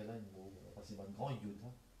quatre frères-là, ils mourent, parce que c'est un grand idiot,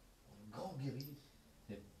 un grand guerrier.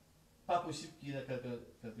 C'est pas possible qu'il y ait quelqu'un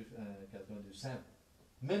de simple.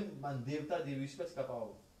 Même un Devta, des Vishwas, c'est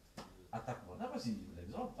capable d'attaquer. Non, parce que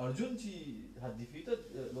l'exemple, Arjun qui a defeated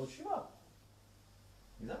Lord Shiva.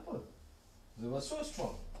 Example. They were so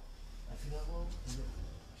strong. Et finalement,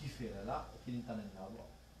 qui fait là, qui n'est pas là.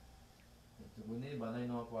 Tu connais,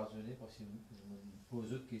 ils ont empoisonné parce qu'ils me posent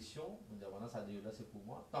d'autres questions. On dit, voilà, ça là, c'est pour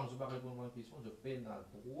moi. Tant que je ne peux pas répondre à une question, je peine à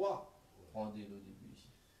le droit de prendre l'eau début ici.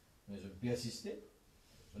 Mais je peux persister,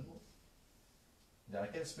 je ne vois. I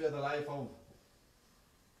can spare the life of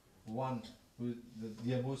one who is the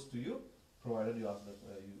dearest to you, provided you ask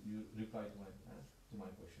you reply to my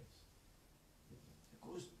questions.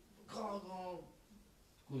 Because grand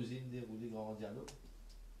cousine déroulé grand dialogue,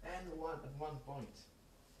 and at one point,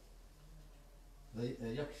 the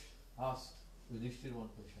Yaksh asked Yudhishthira one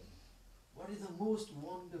question: what is the most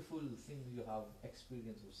wonderful thing you have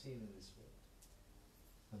experienced or seen in this world?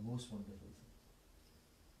 The most wonderful thing.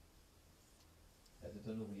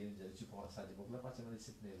 Tu prends ça à l'époque-là, pas seulement les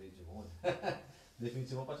 7 merveilles du monde.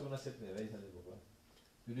 Définitivement pas seulement les 7 merveilles à l'époque-là.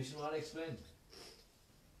 Yudhishthira explained,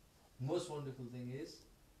 most wonderful thing is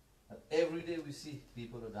that every day we see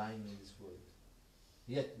people are dying in this world.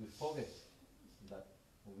 Yet we forget that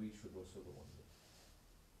we should also go one day.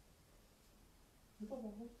 C'est pas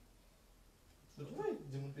bon. Tu vois,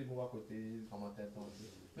 du monde peut mourir à côté, comme un tête.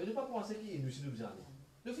 Mais ne pas penser qu'il nous nous bien.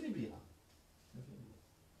 Ne finis bien.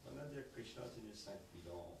 Another Krishna in cinq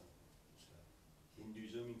dans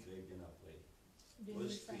Hinduisme, il crée bien après.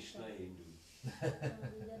 Was Krishna Hindu?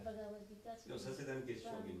 Bhagavad Gita. Non, ça c'est une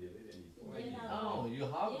question qu'il devait. Oh, you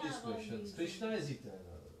have these questions. Krishna is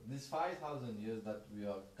eternal. These 5,000 years that we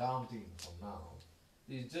are counting from now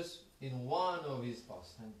is just in one of his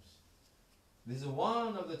pastimes. This is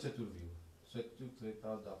one of the Chaturvyu. Satyug,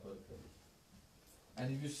 Treta, Dwapar, Kali.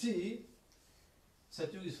 And if you see,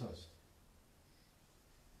 Satyug is first.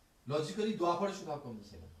 Logically, Dwapar should have come the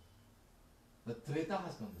second. But Treta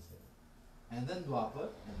has come the second. And then Dwapar,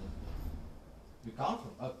 and then Kali. We count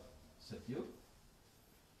from up. Satyug,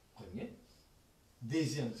 premier.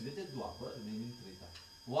 Deuxième, c'était Dwapar, remaining Treta.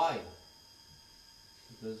 Why?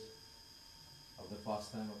 Because of the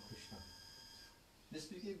pastime of Krishna.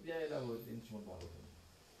 L'expliquer bien élaboré in Srimad Bhagavatam.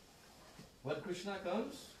 When Krishna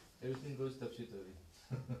comes, everything goes topsy-turvy.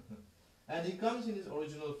 And he comes in his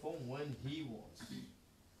original form when he wants.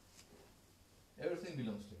 Everything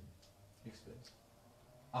belongs to him. Explains.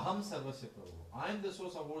 Aham sarvasya prabhu. I am the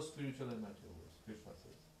source of all spiritual and material worlds, Krishna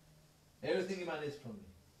says. Everything emanates from me.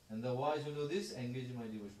 And the wise who know this engage in my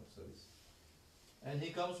devotional service. And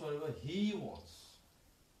he comes whenever he wants.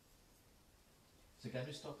 So can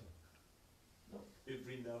we stop him? No. Et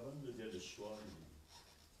Vrindavan veut dire le choix.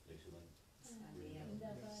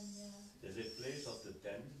 There's a place of the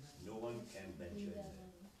ten, no one can venture in there.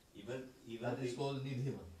 Even That is the, called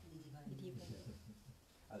Nidhivan.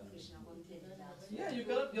 Yeah, you're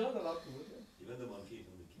not allowed to go there. even the monkeys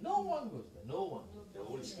on the king. No one goes there. No one. They're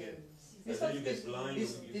all scared. It's Whether not, you get blind,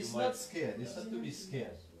 it's you not might. scared. It's not to be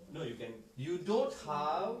scared. No, you can. You don't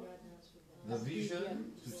have the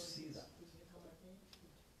vision to see that.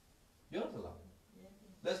 You're not allowed.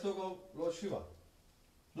 Let's talk about Lord Shiva.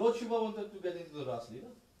 Lord Shiva wanted to get into the Ras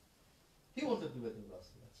Leela. He wanted to get into the Ras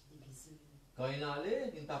Leela. Quand il est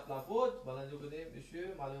allé, il tape la porte, ben il dit,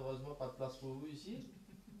 monsieur, malheureusement, pas de place pour vous ici.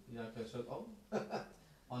 Il n'y a qu'un seul homme.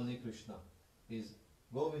 Only Krishna is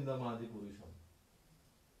Govinda Mahadi Purusham.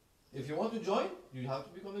 If you want to join, you have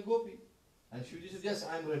to become a gopi. And Shivji said, yes,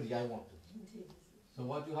 I'm ready, I want to. So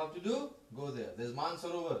what you have to do, go there. There's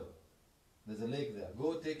Mansarovar. There's a lake there.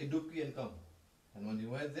 Go take a dupki and come. And when he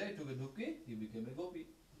went there, he took a dupki, he became a gopi.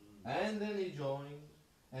 And then he joined.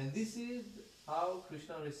 And this is how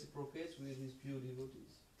Krishna reciprocates with his pure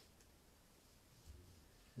devotees.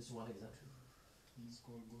 This is one example. He's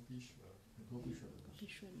called Gopishwar. Gopishwar.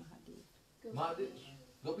 Vishwan Mahadev. Mahadev.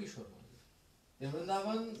 Gopishwar Mahadev. In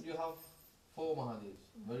Vrindavan, you have 4 Mahadevs.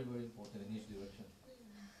 Very, very important in each direction.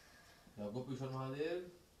 You have Gopishwar Mahadev,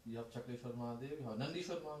 you have Chakreshwar Mahadev, you have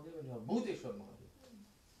Nandishwar Mahadev, and you have Bhuteshwar Mahadev.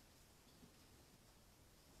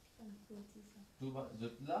 Tout va,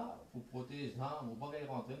 là, pour protéger, on ne peut pas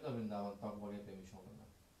rentrer dans Vrindavan tant qu'on n'a pas permission.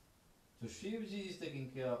 So Shivji is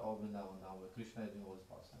taking care of Vrindavan now, where Krishna is doing all his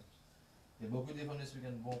pastimes. Il y a beaucoup de défendants qui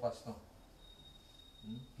ont bon passe-temps.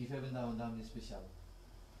 Qui fait Vrindavan Dham est spécial.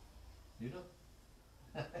 You know?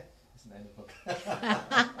 It's 9 o'clock.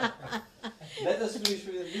 Let us finish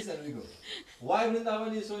with this and we go. Why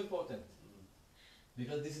Vrindavan is so important?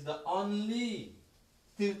 Because this is the only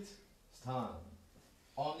Tirth Sthan.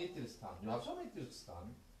 Only Tirth Sthan. You have so many Tirth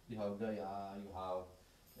Sthan. You have Gaya, you have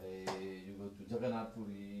you go to Jagannath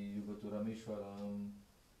Puri, you go to Rameshwaram,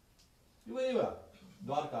 you go anywhere,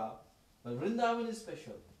 Dwarka. But Vrindavan is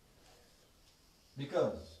special.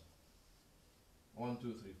 Because 1,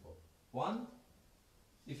 2, 3, 4. 1,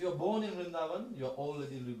 if you're born in Vrindavan, you're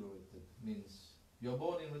already liberated. Means you're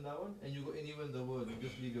born in Vrindavan and you go anywhere in the world, you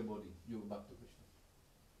just leave your body, you go back to Krishna.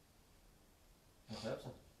 That's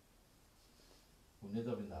right. When you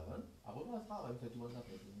Vrindavan,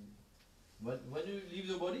 when you leave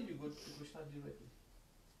your body, you go to Krishna directly.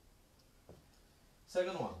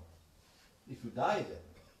 Second one, if you die there,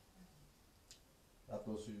 that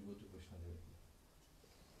also you go to Krishna directly.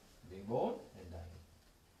 Being born and dying.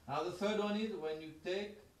 Now the third one is when you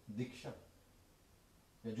take Diksha,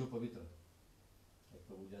 Yajo Pavitra, like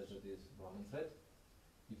Prabhu Jayaswati's Brahman thread.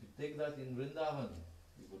 If you take that in Vrindavan,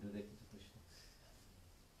 you go directly to Krishna.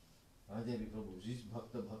 Prabhu, Jis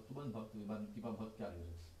Bhakta Bhaktuban Bhaktuban Kipa Bhakta.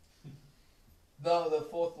 Now the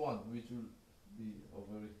fourth one, which will be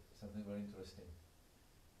something very interesting.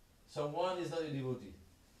 Someone is not a devotee,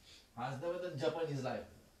 has never done japa in his life.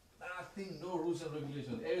 Nothing, no rules and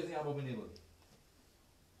regulations, everything abominable.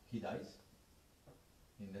 He dies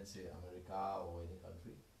in, let's say, America or any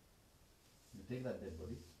country. You take that dead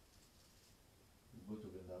body, you go to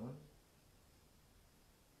Vrindavan,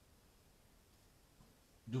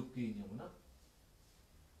 Dupki in Yamuna,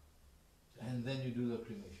 and then you do the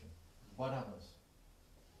cremation. What happens?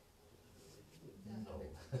 No.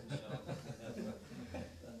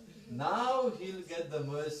 Now he'll get the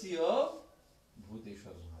mercy of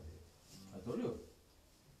Bhuteshwar Mahadev. I told you.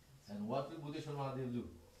 And what will Bhuteshwar Mahadev do?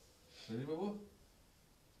 Really, Babu?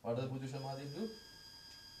 What does Bhuteshwar Mahadev do?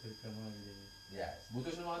 Yes.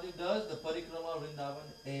 Bhuteshwar Mahadev does the Parikrama Vrindavan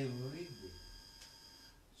every day.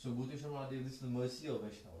 So Bhuteshwar Mahadev is the mercy of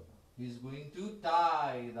Vaishnava. He is going to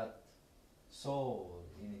tie that soul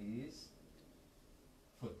in his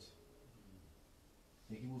foot.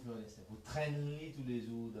 Et qui vous fait rester? Vous traînez tous les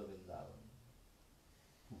jours de Vrindavan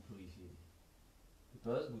pour purifier.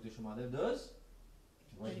 Because Bhuteshwar Mahadev does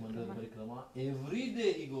Parikrama. Every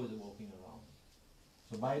day he goes walking around.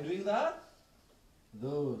 So by doing that,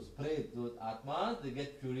 those Pret, those Atmas, they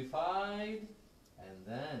get purified and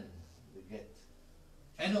then they get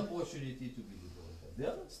an opportunity to be liberated. They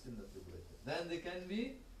are not still not liberated. Then they can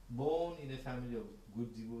be born in a family of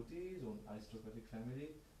good devotees or aristocratic family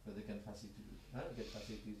where they can get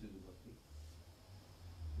facilities to do bhakti.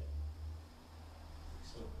 Yeah.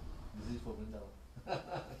 So this is for Vrindavan.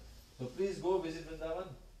 So please go visit Vrindavan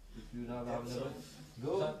if you now have never.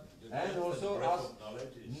 Go and also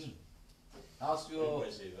ask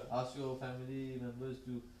your family members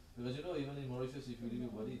to, because you know even in Mauritius if you leave your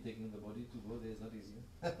body, taking the body to go there is not easy.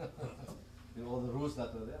 You know, all the rules that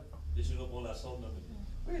are there. This is not all that sort of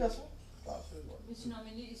Oui, la son. Mais tu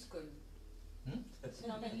n'emmènes les écoles. Tu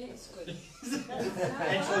n'emmènes les écoles.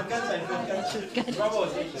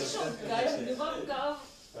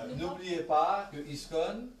 N'oubliez pas que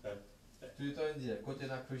ISKCON, tout le temps il dit,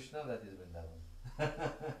 Kotena Krishna, that is Vrindavan.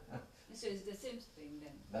 So it's the same thing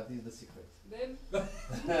then. That is the secret. Then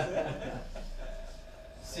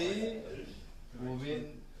Si vous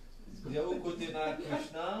venez Kotena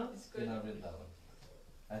Krishna, Kotena Vrindavan.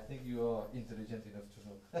 I think you are intelligent enough to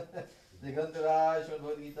know. The Gandharaj,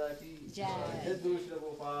 Bhagavad Gita ki Jai. Jai.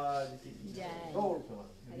 Jai. Gaur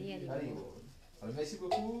Hari Hari Hari. Bol. Alors, merci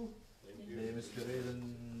beaucoup. Et Mr. Raven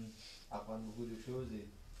apprend beaucoup de choses. Et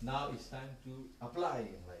now it's time to apply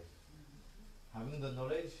in life. Having the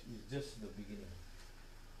knowledge is just the beginning.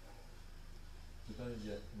 Tout le temps,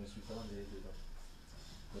 je me suis fait dedans.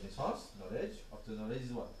 Connaissance, knowledge. After knowledge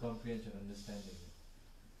is what? Comprehension, understanding.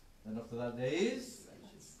 And after that there is,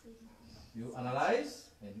 you analyze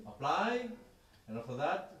and you apply. And after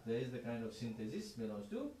that, there is the kind of synthesis, mélange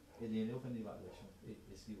tout, et il y a une open evaluation.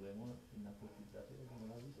 Est-ce que vraiment il n'a pas tout à fait comme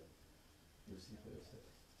on a vu ça? You see for yourself.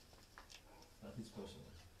 That is personal.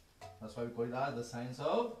 That's why we call it the science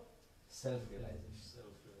of self-realization.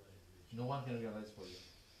 No one can realize for you.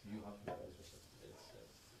 You have to realize yourself.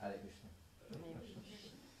 Hare Krishna.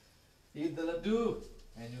 Eat the laddu.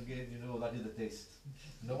 and you get, that is the taste.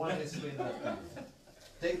 No one explain that to you.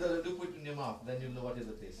 Take the laddu, put it in your mouth, then you know what is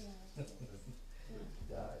the taste.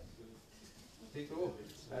 Take over.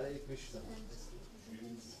 Hare Krishna.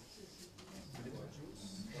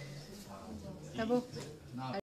 Bravo. Now